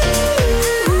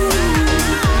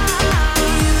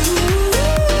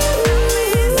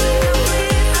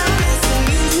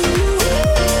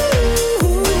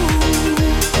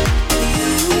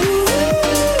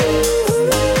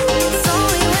 It's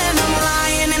only when I'm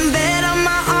lying in bed on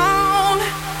my own,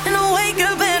 and I wake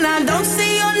up and I don't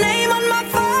see your name on my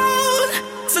phone.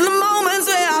 It's in the moments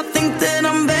where I think that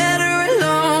I'm better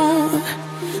alone,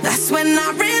 that's when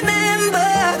I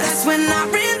remember, that's when I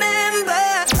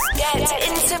remember. Get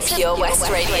into Pure West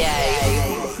Radio.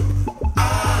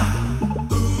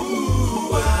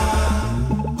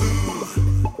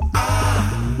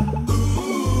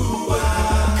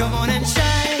 Come on and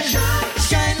shine,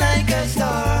 shine like a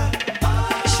star,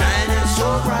 shining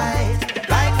so bright,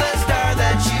 like the star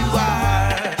that you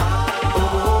are.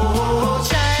 Oh,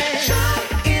 shine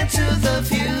into the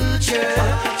future,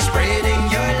 spreading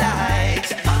your light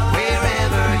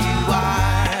wherever you are.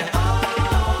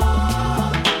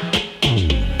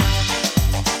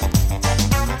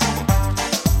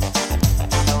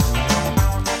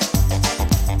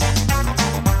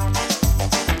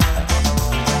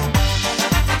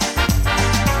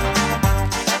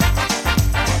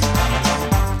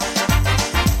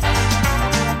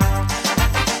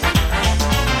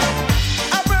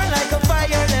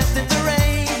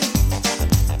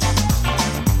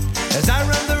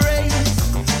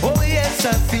 Oh,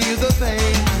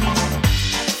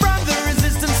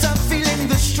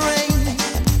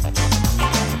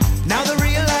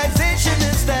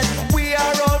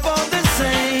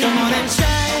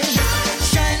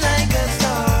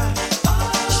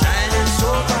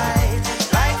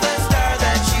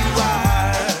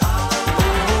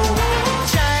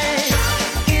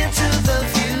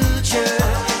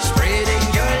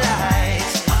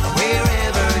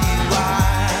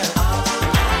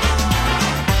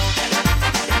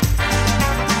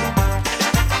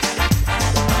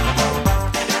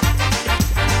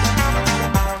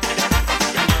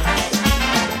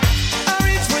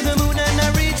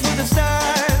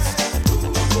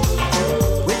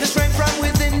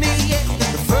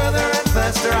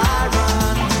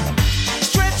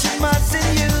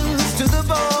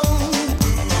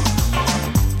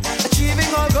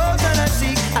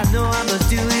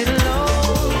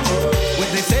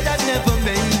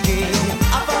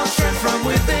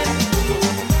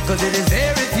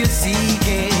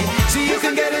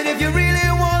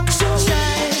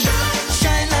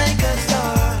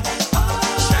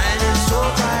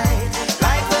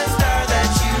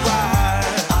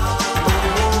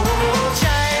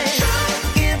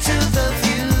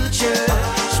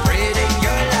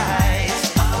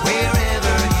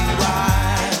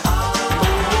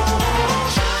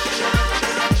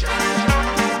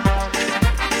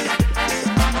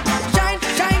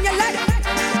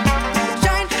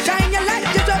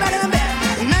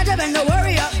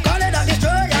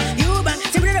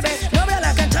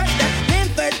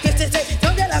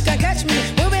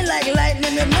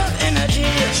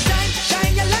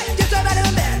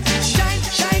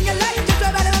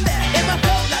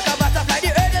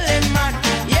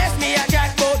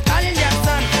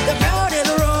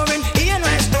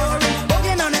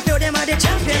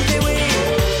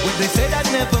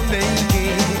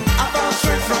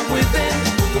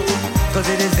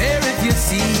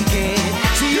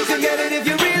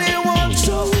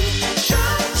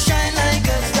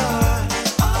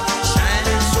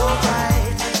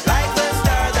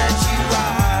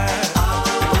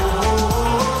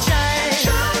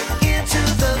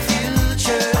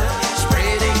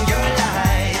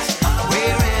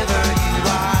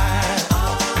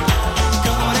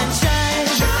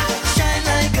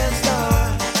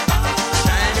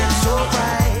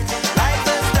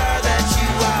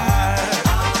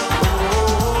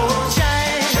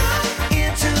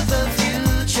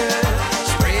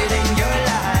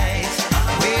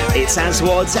 It's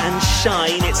Aswad and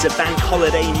Shine. It's a Bank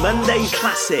Holiday Monday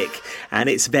classic. And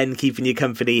it's Ben keeping you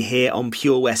company here on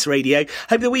Pure West Radio.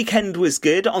 Hope the weekend was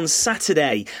good. On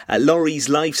Saturday, Laurie's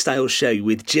Lifestyle Show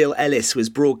with Jill Ellis was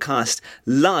broadcast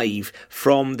live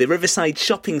from the Riverside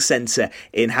Shopping Centre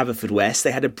in Haverfordwest.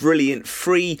 They had a brilliant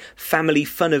free family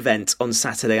fun event on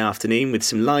Saturday afternoon with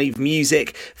some live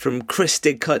music from Chris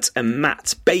Didcutt and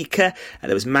Matt Baker. And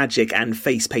there was magic and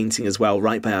face painting as well,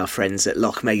 right by our friends at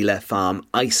Lochmeyler Farm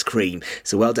Ice Cream.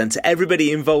 So well done to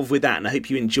everybody involved with that, and I hope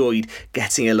you enjoyed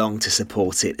getting along to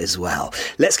support it as well.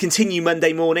 Let's continue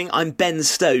Monday morning. I'm Ben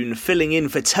Stone, filling in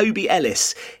for Toby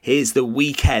Ellis. Here's The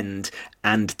Weekend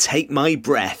and Take My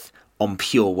Breath on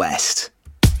Pure West.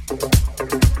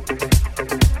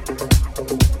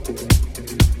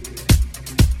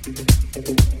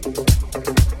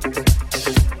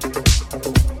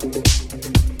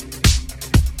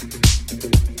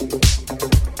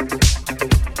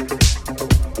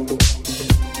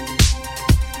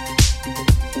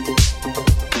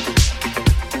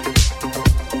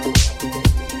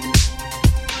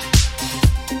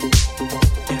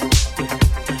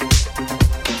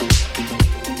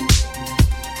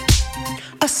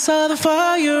 I saw the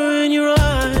fire in your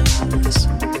eyes.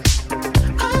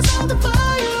 I saw the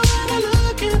fire when I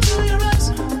look into your eyes.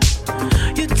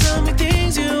 You tell me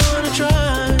things you wanna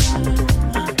try.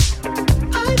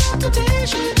 I know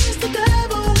temptation is the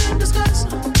devil in disguise.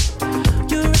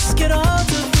 You risk it all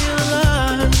to feel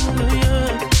alive. Yeah.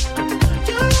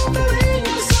 You're offering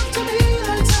yourself to me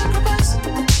like sacrifice.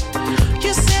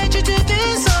 You said you do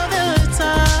this all the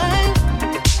time.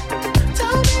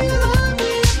 Tell me you love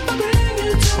me if I bring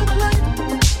you to the light.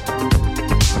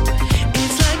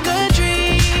 It's like a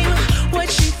dream, what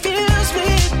she feels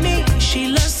with me. She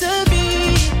loves to be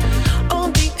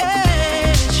on the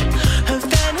edge. Her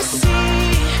fantasy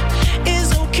is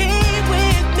okay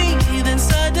with me. Then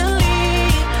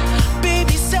suddenly,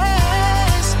 baby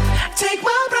says, take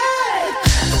my breath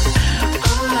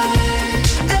away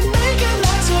and make it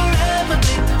last forever,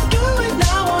 babe. Do it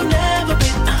now or never,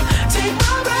 babe. Take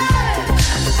my breath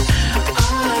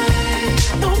away.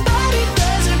 Nobody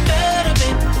does it better,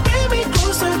 babe. Bring me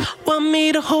closer. Want me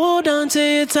to hold on to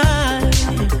you tight.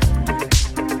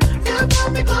 You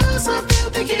brought me closer, feel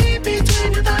the heat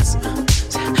between your thighs.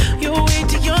 You're way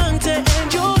too young to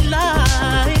end your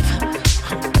life.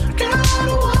 Girl, I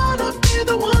don't wanna be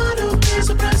the one who pays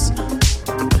the price.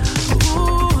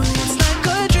 Ooh, it's like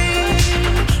a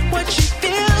dream, what she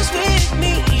feels with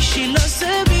me. She loves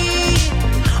to be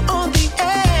on the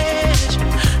edge.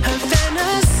 Her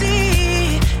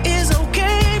fantasy is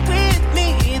okay with me.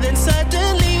 Then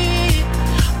suddenly,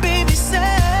 baby says,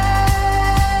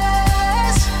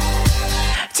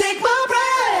 take my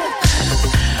breath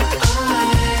away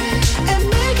and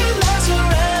make it last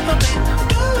forever, babe.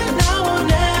 Do it now or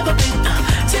never, babe.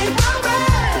 Take my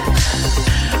breath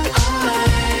away.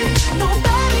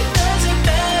 Nobody does it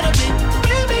better, babe.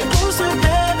 Bring me closer,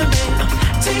 heaven, babe.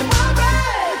 Take my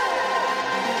breath.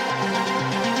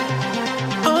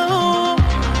 Oh,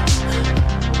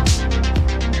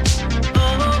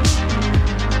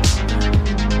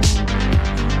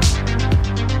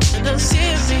 and I'm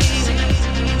serious.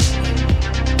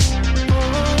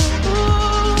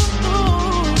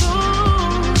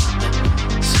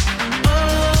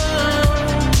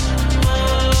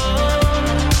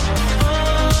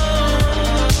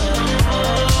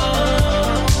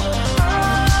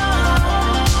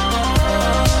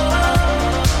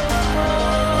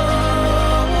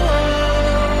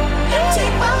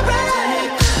 Take my breath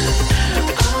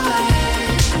away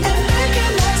and make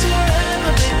it last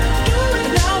forever, babe. Do it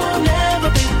now or never,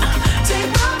 babe. Take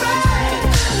my breath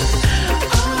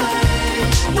away.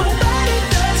 Nobody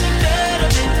does it better,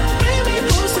 babe. Bring me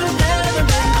closer, heaven,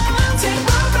 babe. Take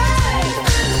my breath.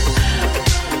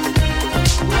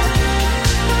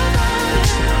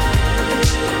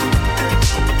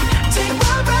 Take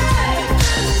my breath.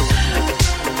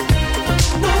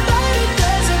 Nobody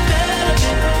does it better,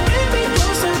 babe. Bring me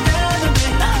closer, heaven,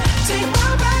 babe. Take my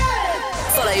breath.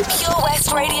 Follow Pure West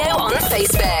Radio on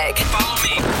Facebook. Follow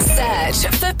me. Search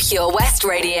for Pure West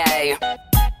Radio.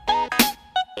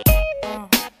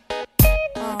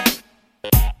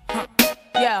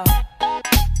 Yo,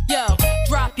 yo,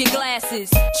 drop your glasses,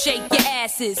 shake your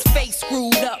asses, face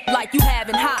screwed up like you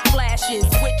having hot flashes.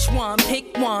 Which one?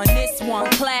 Pick one. This one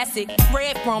classic.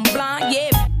 Red from blind, yeah.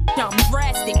 I'm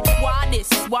drastic. Why this?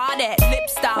 Why that?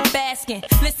 Lips stop asking.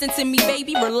 Listen to me,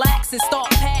 baby, relax and start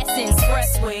passing.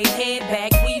 Expressway, head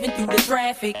back, weaving through the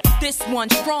traffic. This one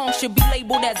strong should be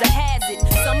labeled as a hazard.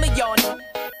 Some of y'all know.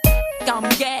 I'm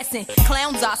gassing.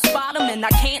 Clowns, I spot them and I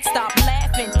can't stop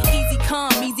laughing. Easy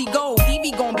come, easy go,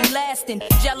 Evie gon' be lasting.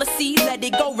 Jealousy, let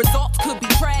it go, results could be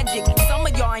tragic. Some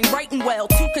of y'all ain't writing well,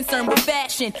 too concerned with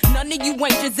fashion. None of you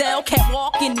ain't Giselle, can't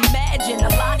walk and imagine. A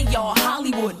lot of y'all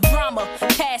Hollywood drama,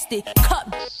 cast it, cut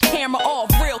camera off,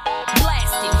 real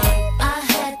blasted. I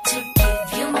had to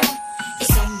give you more.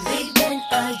 It's only been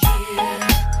a year.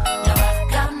 Now I've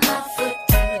got my foot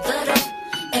through the door,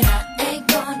 and I ain't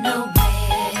going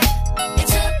nowhere. It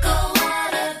took a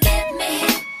while to get me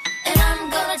here, and I'm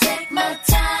gonna take my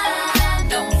time.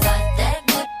 Don't fight that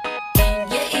good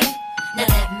in your ear. Now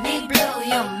let me blow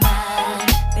your mind.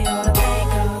 They wanna break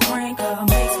her, crank her,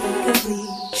 make speakers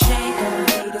shake her.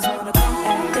 Haters wanna come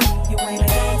after me. You ain't a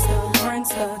gangster,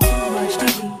 prankster, too much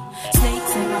TV.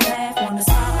 Snakes in my path, wanna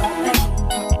stop up at me.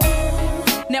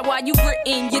 Now why you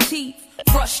gritting your teeth?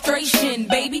 Frustration,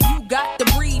 baby, you got to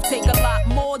breathe. Take a lot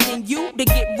more than you to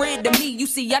get rid of me. You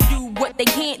see, I do what they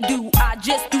can't do. I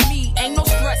just do me. Ain't no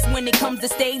stress when it comes to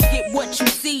stage. Get what you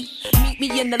see. Meet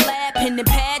me in the lab, pen and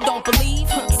pad. Don't believe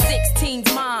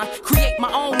 16's mine. Create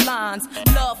my own lines.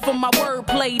 Love for my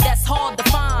wordplay, that's hard to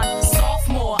find.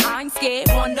 Sophomore, I ain't scared,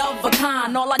 one of a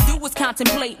kind. All I do is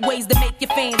contemplate ways to make your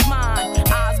fans mine.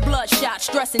 Eyes bloodshot,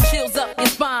 stress and chills up your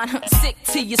spine. Sick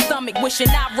to your stomach, wishing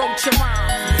I wrote your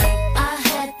rhyme. I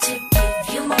had to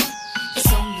give you more.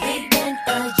 It's only been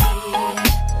a year.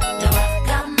 Now I've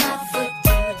got my foot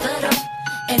through the door,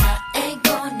 and I ain't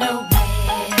going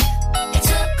nowhere. It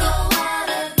took a while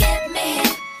to get me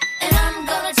here, and I'm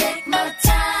gonna take my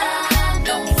time.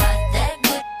 Don't fight that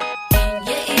good in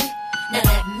your ear. Now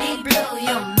let me blow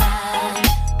your mind.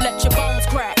 Let your bones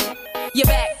crack, your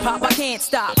back pop, I can't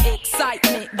stop.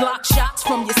 Excitement, Glock shots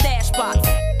from your stash spots.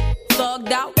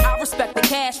 Thugged out, I respect the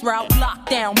cash route.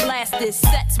 Lockdown, blast this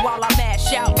sets while I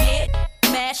mash out. Yeah,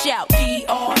 mash out,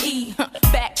 D-R-E.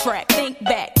 Backtrack, think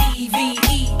back,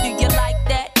 E-V-E. Do you like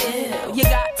that? Yeah, you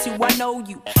got to, I know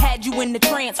you. Had you in the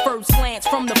trance, first glance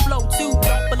from the flow too.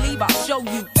 Don't believe I'll show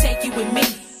you, take you with me.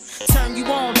 Turn you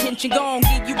on, tension gone,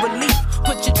 give you relief.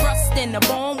 Put your trust in a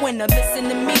born winner, listen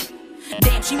to me.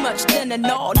 Damn, she much thinner,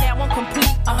 no, now I'm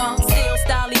complete, still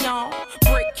stallion,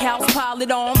 brick house, pile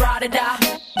it on, ride or die,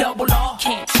 double R,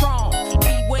 can't strong,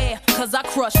 beware, cause I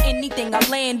crush anything I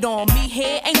land on, me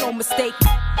here ain't no mistake,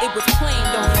 it was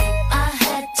planned on. I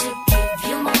had to give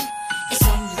you more. It's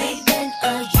only been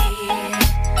a year.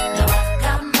 Now I've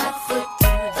got my foot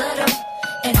through the door,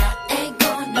 and I ain't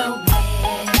going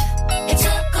nowhere. It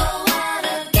took a while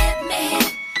to get me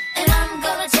here, and I'm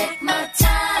gonna take my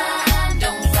time.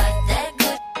 Don't fight that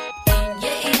good in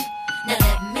your ear. Now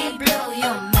let me blow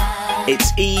your mind.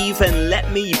 It's Eve and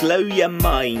Let Me Blow Your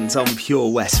Mind on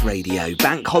Pure West Radio.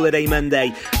 Bank Holiday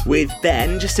Monday with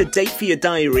Ben. Just a date for your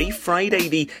diary. Friday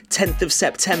the 10th of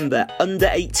September, under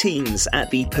 18s at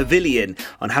the Pavilion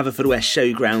on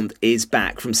Haverfordwest Showground is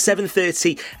back from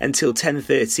 7:30 until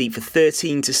 10:30 for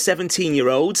 13 to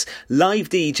 17-year-olds. Live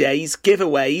DJs,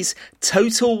 giveaways,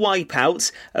 total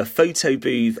wipeout, a photo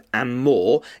booth and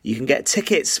more. You can get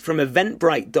tickets from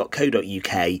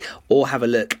eventbrite.co.uk or have a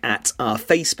look at our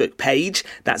Facebook page.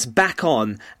 That's back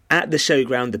on at the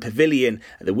showground, the Pavilion,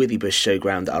 at the Withybush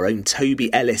Showground. Our own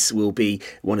Toby Ellis will be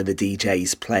one of the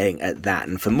DJs playing at that.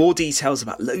 And for more details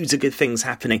about loads of good things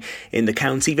happening in the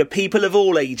county for people of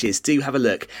all ages, do have a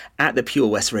look at the Pure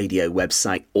West Radio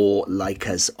website or like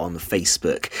us on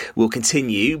Facebook. We'll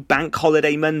continue Bank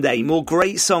Holiday Monday. More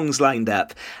great songs lined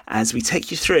up as we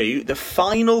take you through the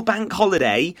final bank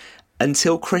holiday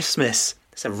until Christmas.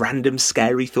 It's a random,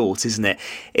 scary thought, isn't it?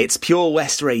 It's Pure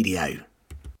West Radio.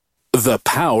 The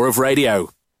power of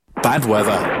radio. Bad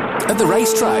weather. At the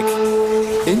racetrack.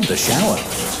 In the shower.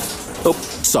 Oh,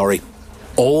 sorry.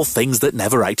 All things that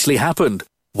never actually happened.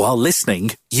 While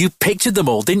listening, you pictured them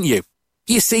all, didn't you?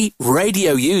 You see,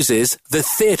 radio uses the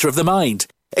theatre of the mind.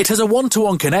 It has a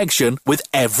one-to-one connection with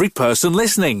every person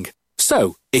listening.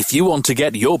 So, if you want to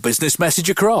get your business message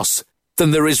across,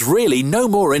 then there is really no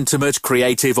more intimate,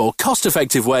 creative or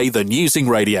cost-effective way than using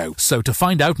radio. So to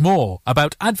find out more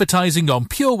about advertising on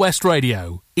Pure West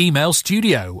Radio, email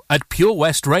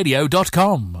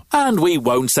studio@purewestradio.com. And we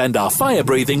won't send our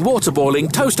fire-breathing, water-boiling,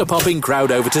 toaster-popping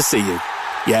crowd over to see you.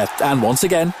 Yeah, and once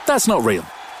again, that's not real.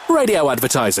 Radio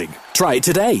advertising. Try it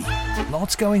today.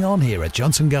 Lots going on here at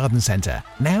Johnson Garden Centre.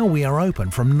 Now we are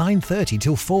open from 9:30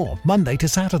 till 4, Monday to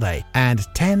Saturday, and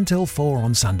 10 till 4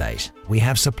 on Sundays. We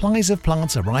have supplies of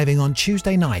plants arriving on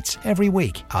Tuesday nights every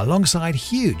week, alongside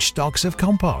huge stocks of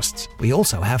composts. We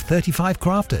also have 35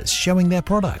 crafters showing their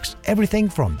products, everything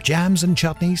from jams and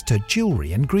chutneys to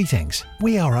jewellery and greetings.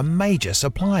 We are a major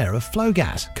supplier of flow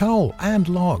gas, coal and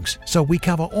logs, so we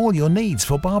cover all your needs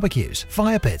for barbecues,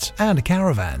 fire pits and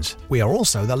caravans. We are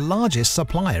also the largest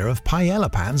supplier of paella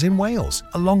pans in Wales,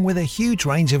 along with a huge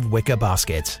range of wicker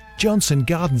baskets. Johnson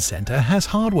Garden Centre has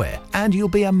hardware, and you'll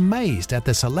be amazed at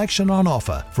the selection on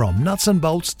offer, from nuts and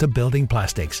bolts to building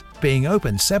plastics. Being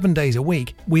open 7 days a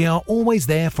week, we are always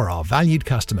there for our valued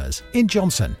customers. In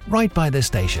Johnson, right by the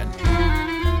station.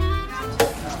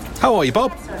 How are you,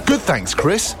 Bob? Good, thanks,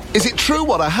 Chris. Is it true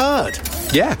what I heard?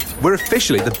 Yeah, we're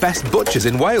officially the best butchers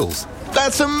in Wales.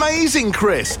 That's amazing,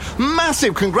 Chris.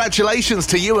 Massive congratulations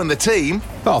to you and the team.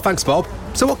 Oh, thanks, Bob.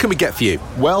 So what can we get for you?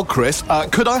 Well, Chris,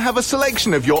 could I have a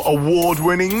selection of your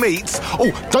award-winning meats? Oh,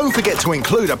 don't forget to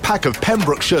include a pack of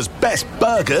Pembrokeshire's best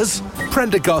burgers.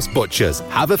 Prendergast Butchers,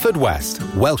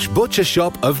 Haverfordwest, Welsh Butcher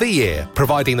Shop of the Year,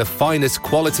 providing the finest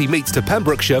quality meats to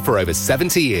Pembrokeshire for over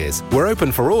 70 years. We're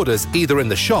open for orders either in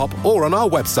the shop or on our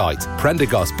website,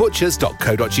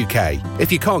 prendergastbutchers.co.uk.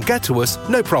 If you can't get to us,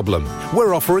 no problem.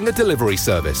 We're offering a delivery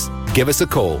service. Give us a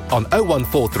call on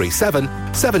 01437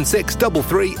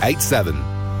 763387.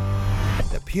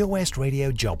 The Pure West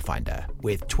Radio Job Finder,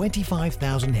 with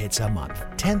 25,000 hits a month,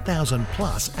 10,000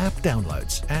 plus app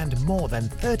downloads, and more than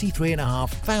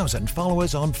 33,500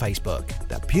 followers on Facebook.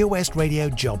 The Pure West Radio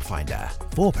Job Finder,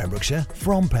 for Pembrokeshire,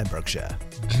 from Pembrokeshire.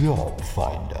 Job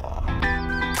Finder.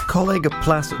 Coleg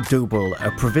Plas Dwbl,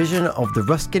 a provision of the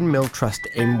Ruskin Mill Trust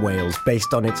in Wales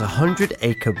based on its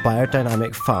 100-acre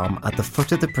biodynamic farm at the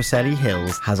foot of the Preseli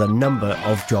Hills, has a number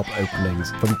of job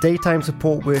openings. From daytime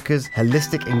support workers,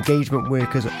 holistic engagement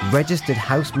workers, registered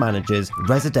house managers,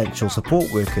 residential support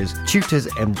workers, tutors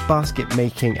in basket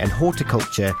making and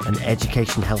horticulture, and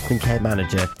education health and care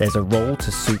manager, there's a role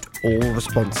to suit all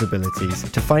responsibilities.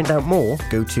 To find out more,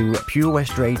 go to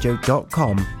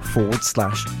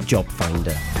purewestradio.com/job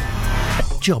finder.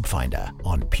 Job Finder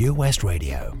on Pure West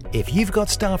Radio. If you've got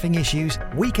staffing issues,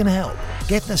 we can help.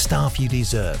 Get the staff you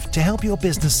deserve to help your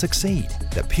business succeed.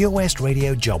 The Pure West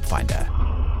Radio Job Finder.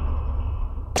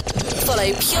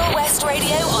 Follow Pure West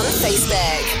Radio on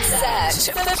Facebook.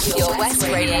 Search for Pure West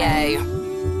Radio.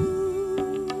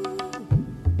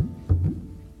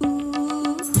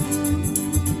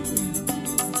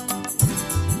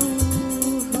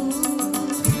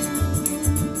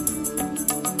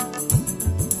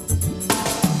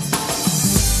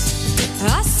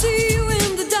 I see you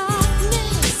in the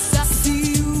darkness, I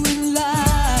see you in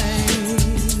light.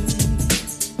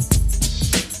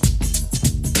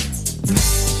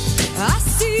 I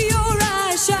see your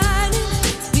eyes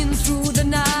shining in through the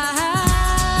night.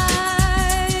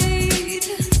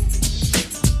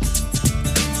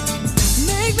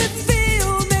 Make me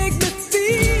feel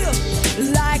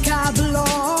like I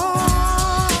belong.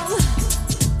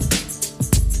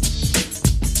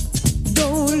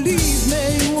 Don't leave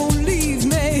me, won't leave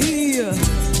me here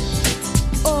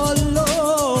all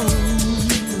alone.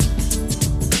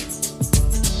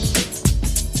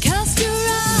 Cast your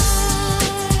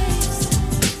eyes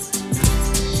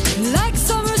like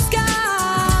summer skies,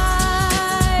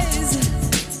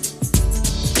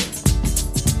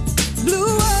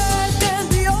 bluer than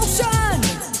the ocean,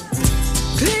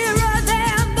 clearer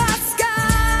than the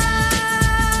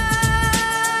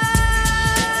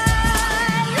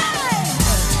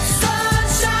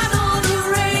sunshine on a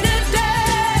rainy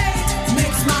day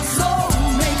makes my soul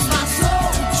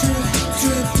trip,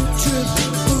 trip, trip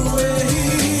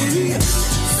away.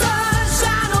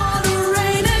 Sunshine on a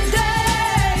rainy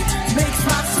day makes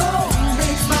my soul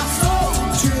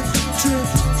trip, trip,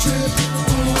 trip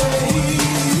away.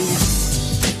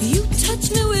 You touch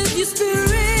me with your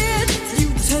spirit, you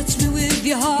touch me with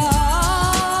your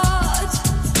heart.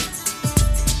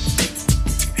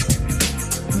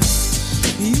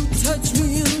 You touch me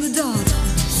in the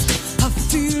darkness, I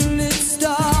feel it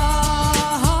start.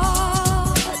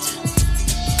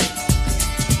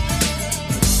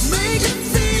 Make it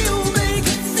feel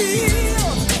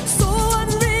so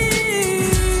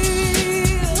unreal,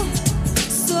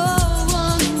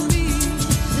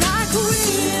 like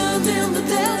wind in the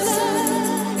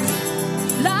desert,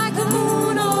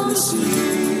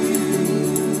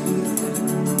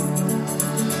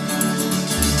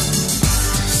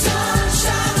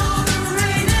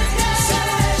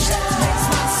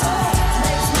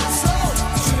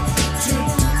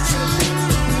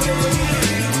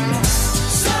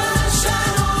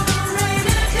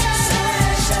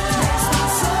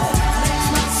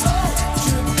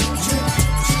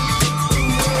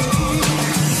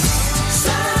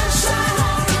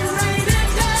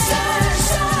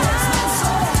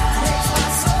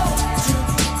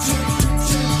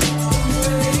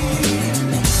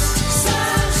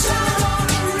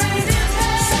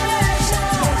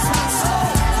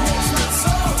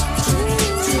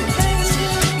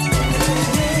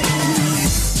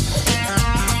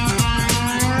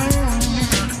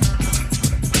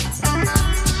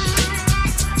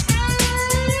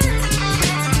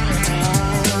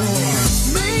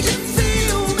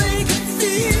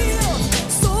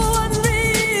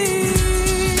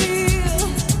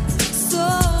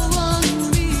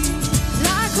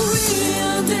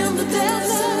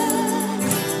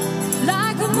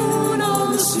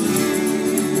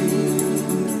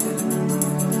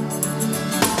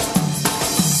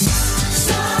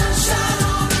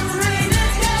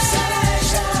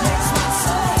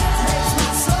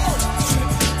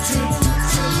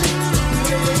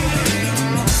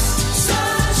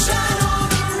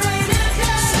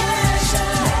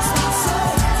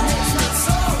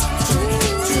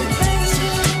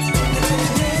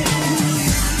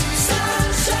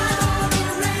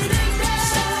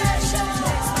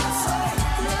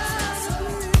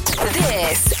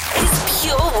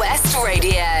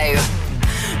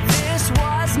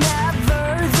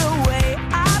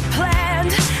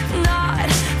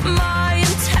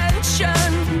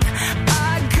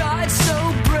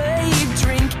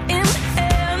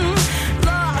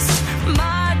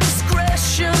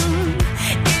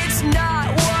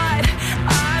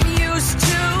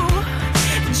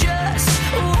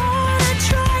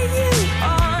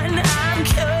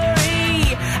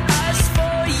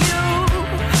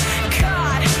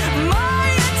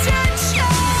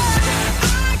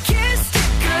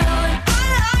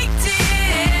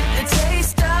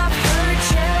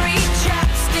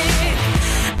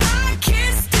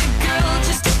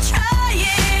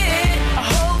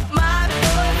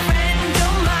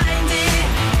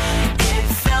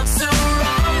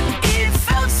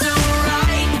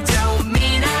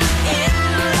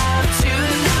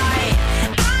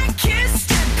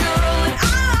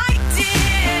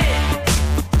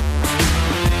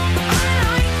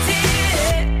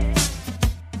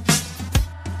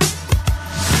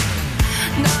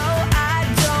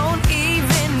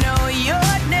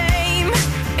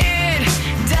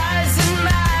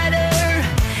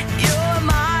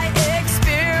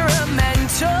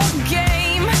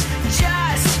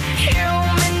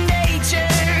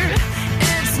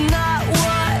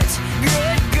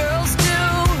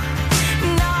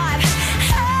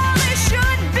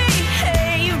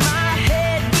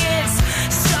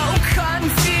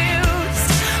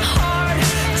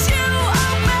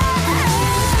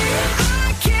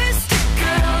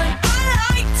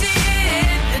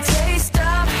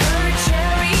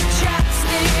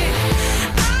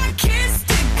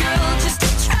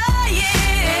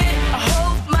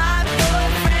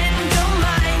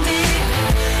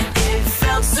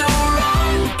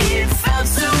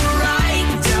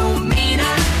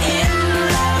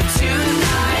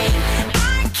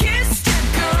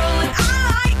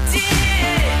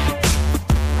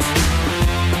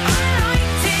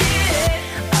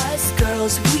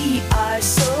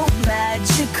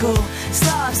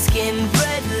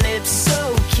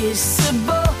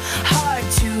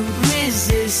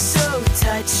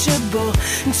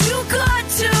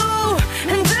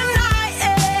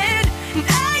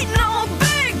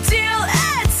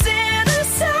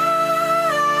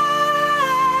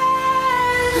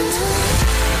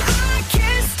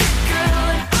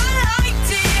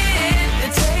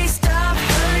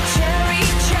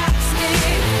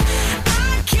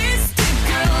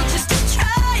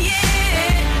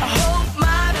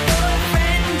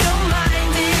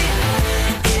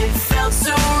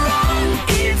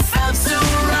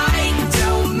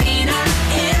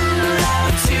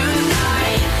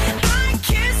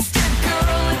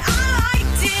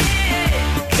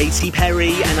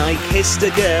 Perry and I Kissed a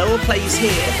Girl plays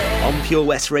here on Pure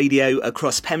West Radio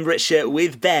across Pembrokeshire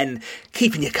with Ben,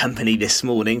 keeping you company this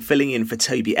morning, filling in for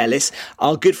Toby Ellis.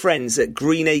 Our good friends at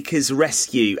Greenacres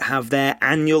Rescue have their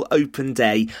annual open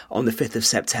day on the 5th of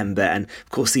September, and of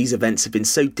course these events have been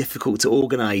so difficult to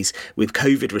organise with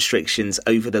COVID restrictions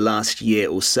over the last year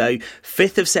or so.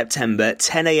 5th of September,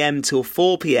 10 a.m. till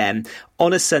 4 p.m.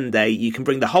 on a Sunday. You can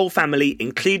bring the whole family,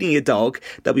 including your dog.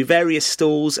 There'll be various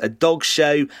stalls, a dog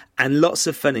show, and lots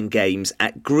of fun and games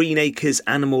at Greenacres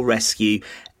Animal Rescue,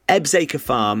 Ebbsacre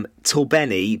Farm,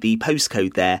 Torbenny, the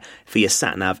postcode there for your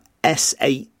sat-nav,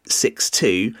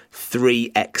 SA62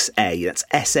 3XA. That's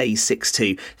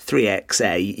SA62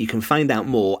 3XA. You can find out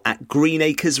more at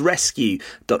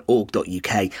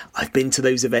greenacresrescue.org.uk. I've been to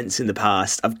those events in the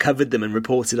past. I've covered them and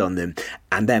reported on them,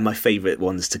 and they're my favourite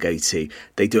ones to go to.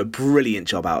 They do a brilliant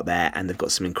job out there, and they've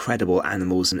got some incredible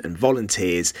animals and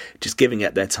volunteers just giving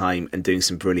up their time and doing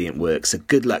some brilliant work. So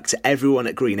good luck to everyone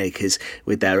at Greenacres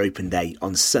with their open day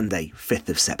on Sunday, 5th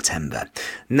of September.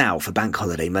 Now for Bank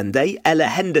Holiday Monday, Ella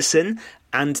Henderson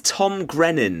and Tom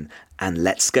Grennan, and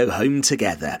Let's Go Home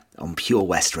Together on Pure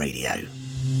West Radio.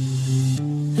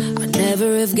 I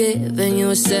never have given you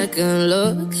a second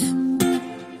look,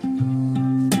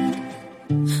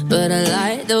 but I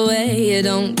like the way you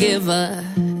don't give a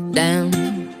damn.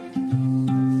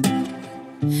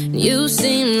 You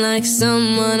seem like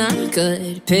someone I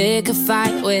could pick a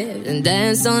fight with and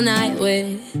dance all night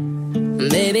with.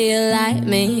 Maybe you like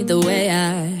me the way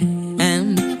I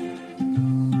am.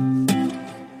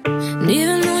 And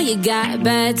even though you got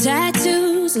bad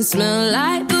tattoos and smell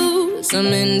like booze,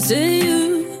 I'm into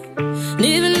you. And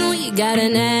even though you got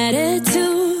an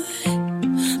attitude,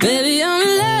 baby, I'm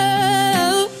in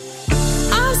love.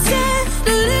 I've said a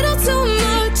little too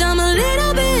much, I'm a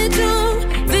little bit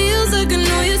drunk. Feels like I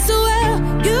know you so well.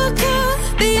 You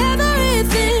could be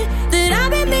everything that I've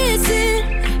been missing.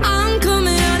 I'm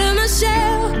coming out of my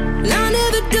shell, and I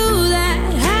never do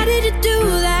that. How did you do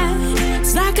that?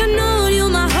 It's like I know you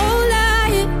my whole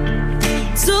life.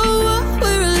 So what?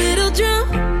 We're a little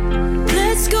drunk.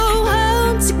 Let's go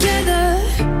home together.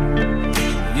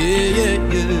 Yeah.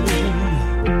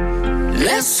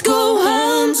 Let's go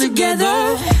home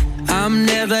together. I'm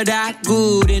never that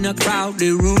good in a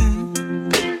crowded room.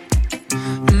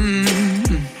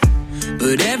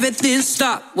 But everything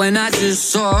stopped when I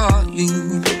just saw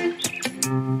you.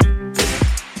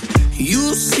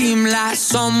 You seem like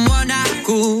someone I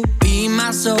could be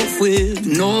myself with,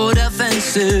 no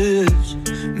defenses.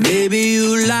 Maybe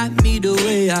you like me the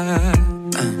way I am.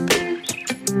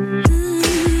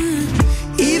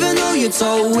 Even though you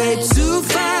talk way too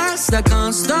fast, I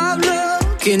can't stop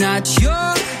looking at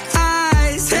your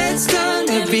eyes. Head's done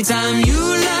every time you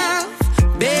laugh.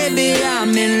 Baby,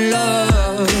 I'm in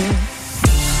love.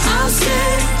 I've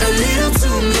said a little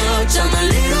too much, I'm a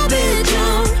little bit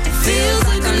drunk. Feels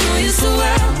like I know you so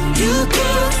well. You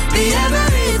could be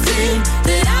everything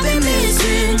that I've been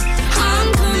missing. I'm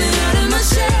coming out of my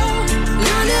shell, and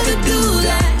I never do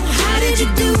that. How did you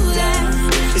do that?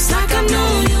 It's like I've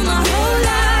known you my whole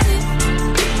life.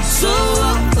 So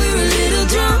what? We're a little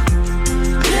drunk.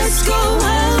 Let's go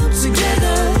home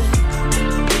together.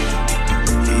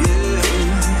 Yeah.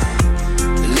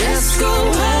 Let's go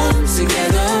home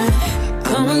together.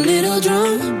 I'm a little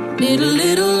drunk, need a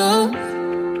little love.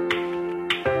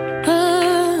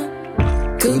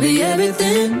 Could be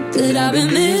everything that I've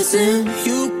been missing.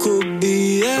 You could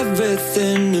be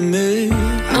everything to me.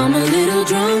 I'm a little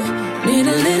drunk, need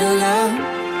a little love.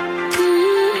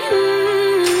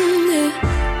 Yeah.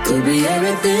 Could be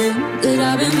everything that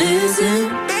I've been missing.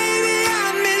 Baby,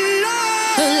 I'm in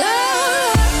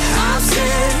love. I've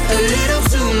said a little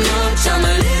too much, I'm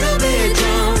a little bit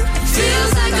drunk.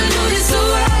 Feels like I know you so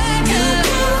well. You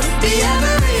could be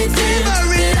everything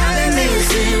that I've been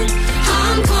missing.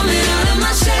 I'm coming out of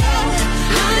my shell.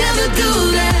 I never do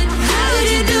that. How did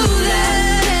you do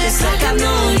that? It's like I've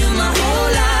known you my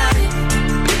whole life.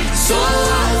 So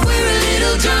what? We're a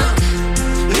little drunk.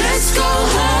 Let's go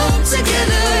home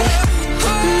together.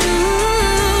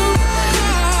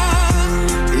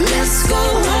 Let's go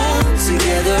home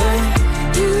together.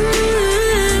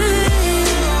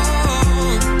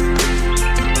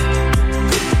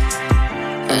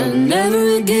 I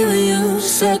never give you a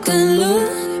second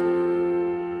look,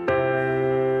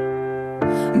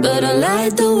 but I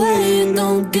like the way you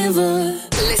don't give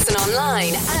up. Listen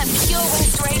online at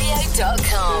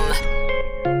purewestradio.com.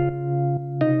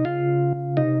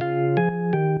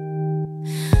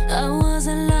 I was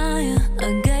a liar,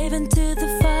 I gave into the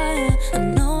fire. I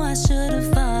know I should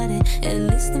have fought it, at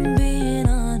least I'm being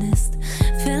honest.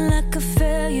 Feel like a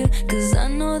failure, cause I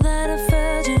know that I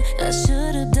failed you. I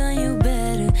should have done you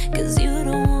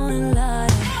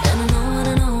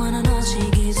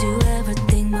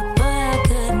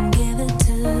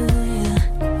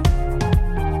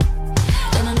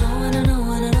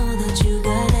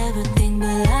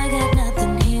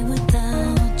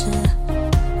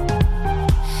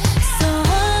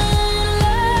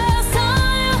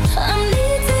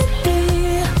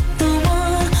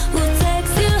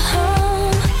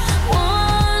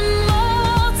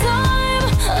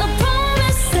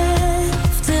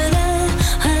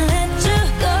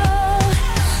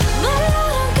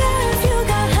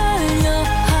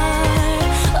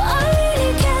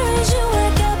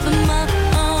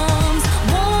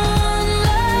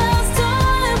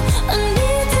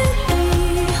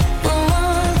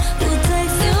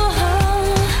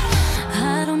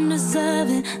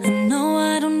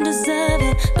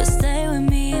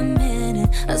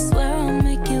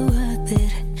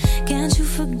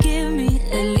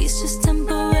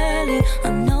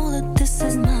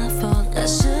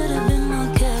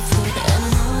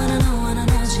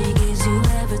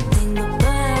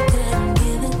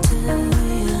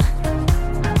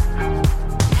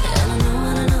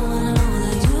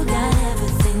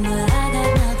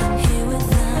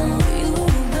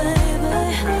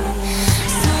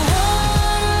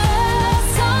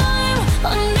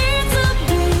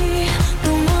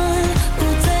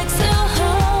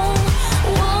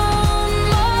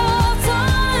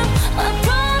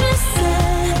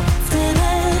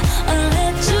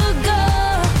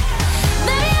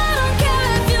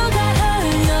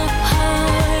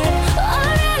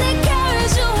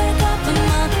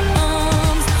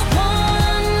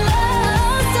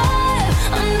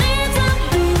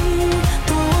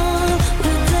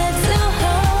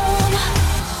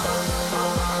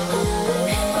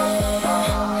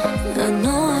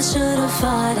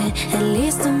fighting. At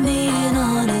least I'm being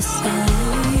honest.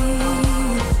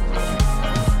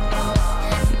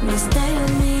 But stay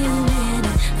with me a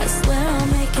minute. I swear I'll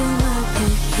make it work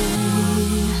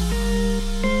again.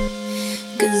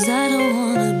 'Cause I don't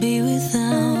wanna be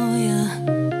without you.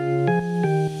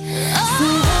 So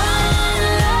one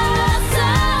last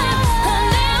time, I'll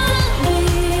never be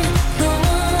the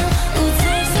one who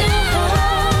takes you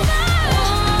home.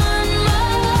 One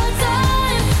more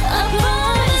time, I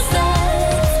promise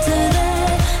that today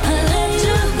I'll let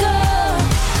you go.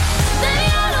 Baby,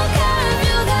 I don't care if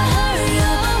you got hurt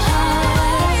your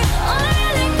heart. All I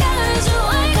really care is you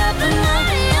wake up in my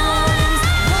arms.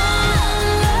 One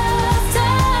last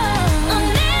time, I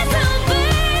need to be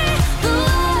the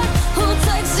one who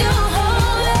takes you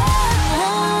home.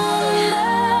 One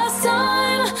last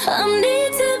time, I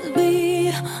need to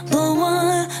be the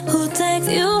one who takes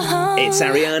you home. It's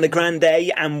Ariana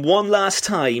Grande and One Last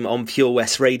Time on Pure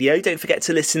West Radio. Don't forget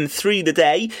to listen through the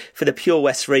day for the Pure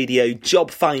West Radio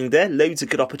Job Finder. Loads of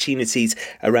good opportunities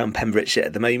around Pembrokeshire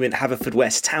at the moment.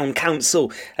 Haverfordwest Town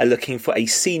Council are looking for a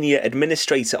senior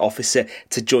administrator officer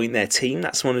to join their team.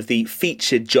 That's one of the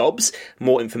featured jobs.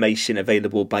 More information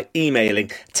available by emailing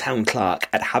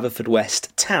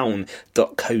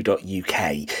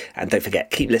townclerk@haverfordwesttown.co.uk. And don't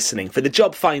forget, keep listening for the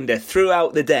Job Finder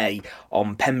throughout the day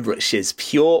on Pembrokeshire's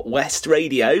Pure West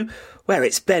Radio, where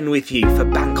it's Ben with you for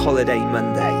Bank Holiday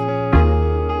Monday.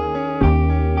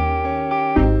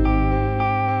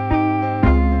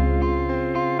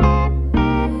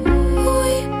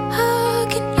 We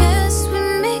hug and yes, we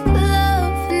make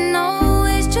love and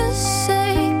always just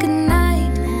say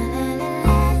goodnight.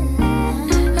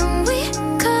 And we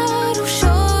cuddle, sure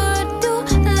I do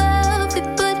love it,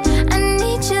 but I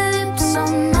need your lips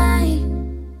on mine.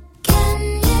 Can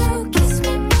you kiss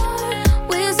me more?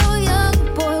 We're so young,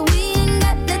 boy, we ain't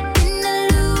got nothing to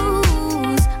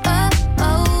lose.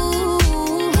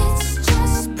 It's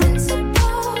just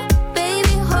principle.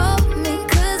 Baby, hold me,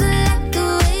 'cause I like the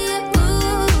way you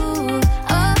move.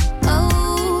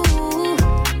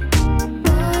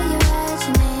 Boy, you write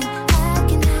your name, I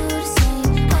can do the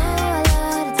same. Oh, I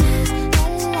love the taste. La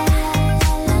la la la la.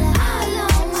 All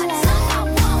on my tongue, I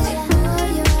want it. Boy,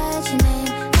 you write your name,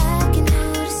 I can do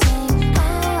the same. Oh, I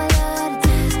love the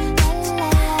taste. La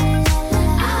la la la la.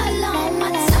 All on my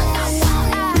tongue, I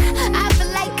want it. I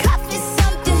feel like coffee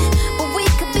something, but we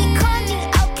could be corny.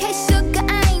 Okay, sugar, I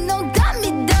ain't no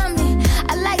dummy.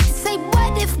 I like to say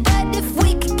what if, but if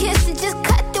we could kiss and just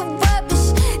cut the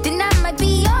rubbish, then I might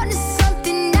be onto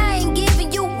something. I ain't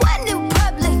giving you one in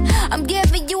public, I'm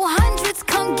giving you hundreds.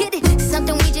 Come get it,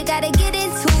 something we just gotta get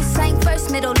into. Sang first,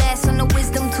 middle, last on the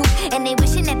wisdom tooth. And they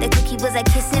wishing that the cookie was a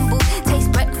kissing booth.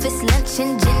 Taste breakfast, lunch,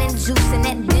 and gin and juice, and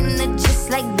that dinner just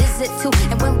like dessert too.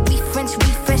 And when we French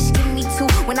refresh, give me two.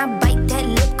 When I bite that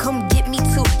lip, come get me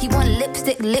two. He want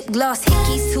lipstick, lip gloss,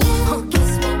 hickeys too.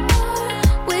 Kiss me more.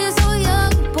 We're so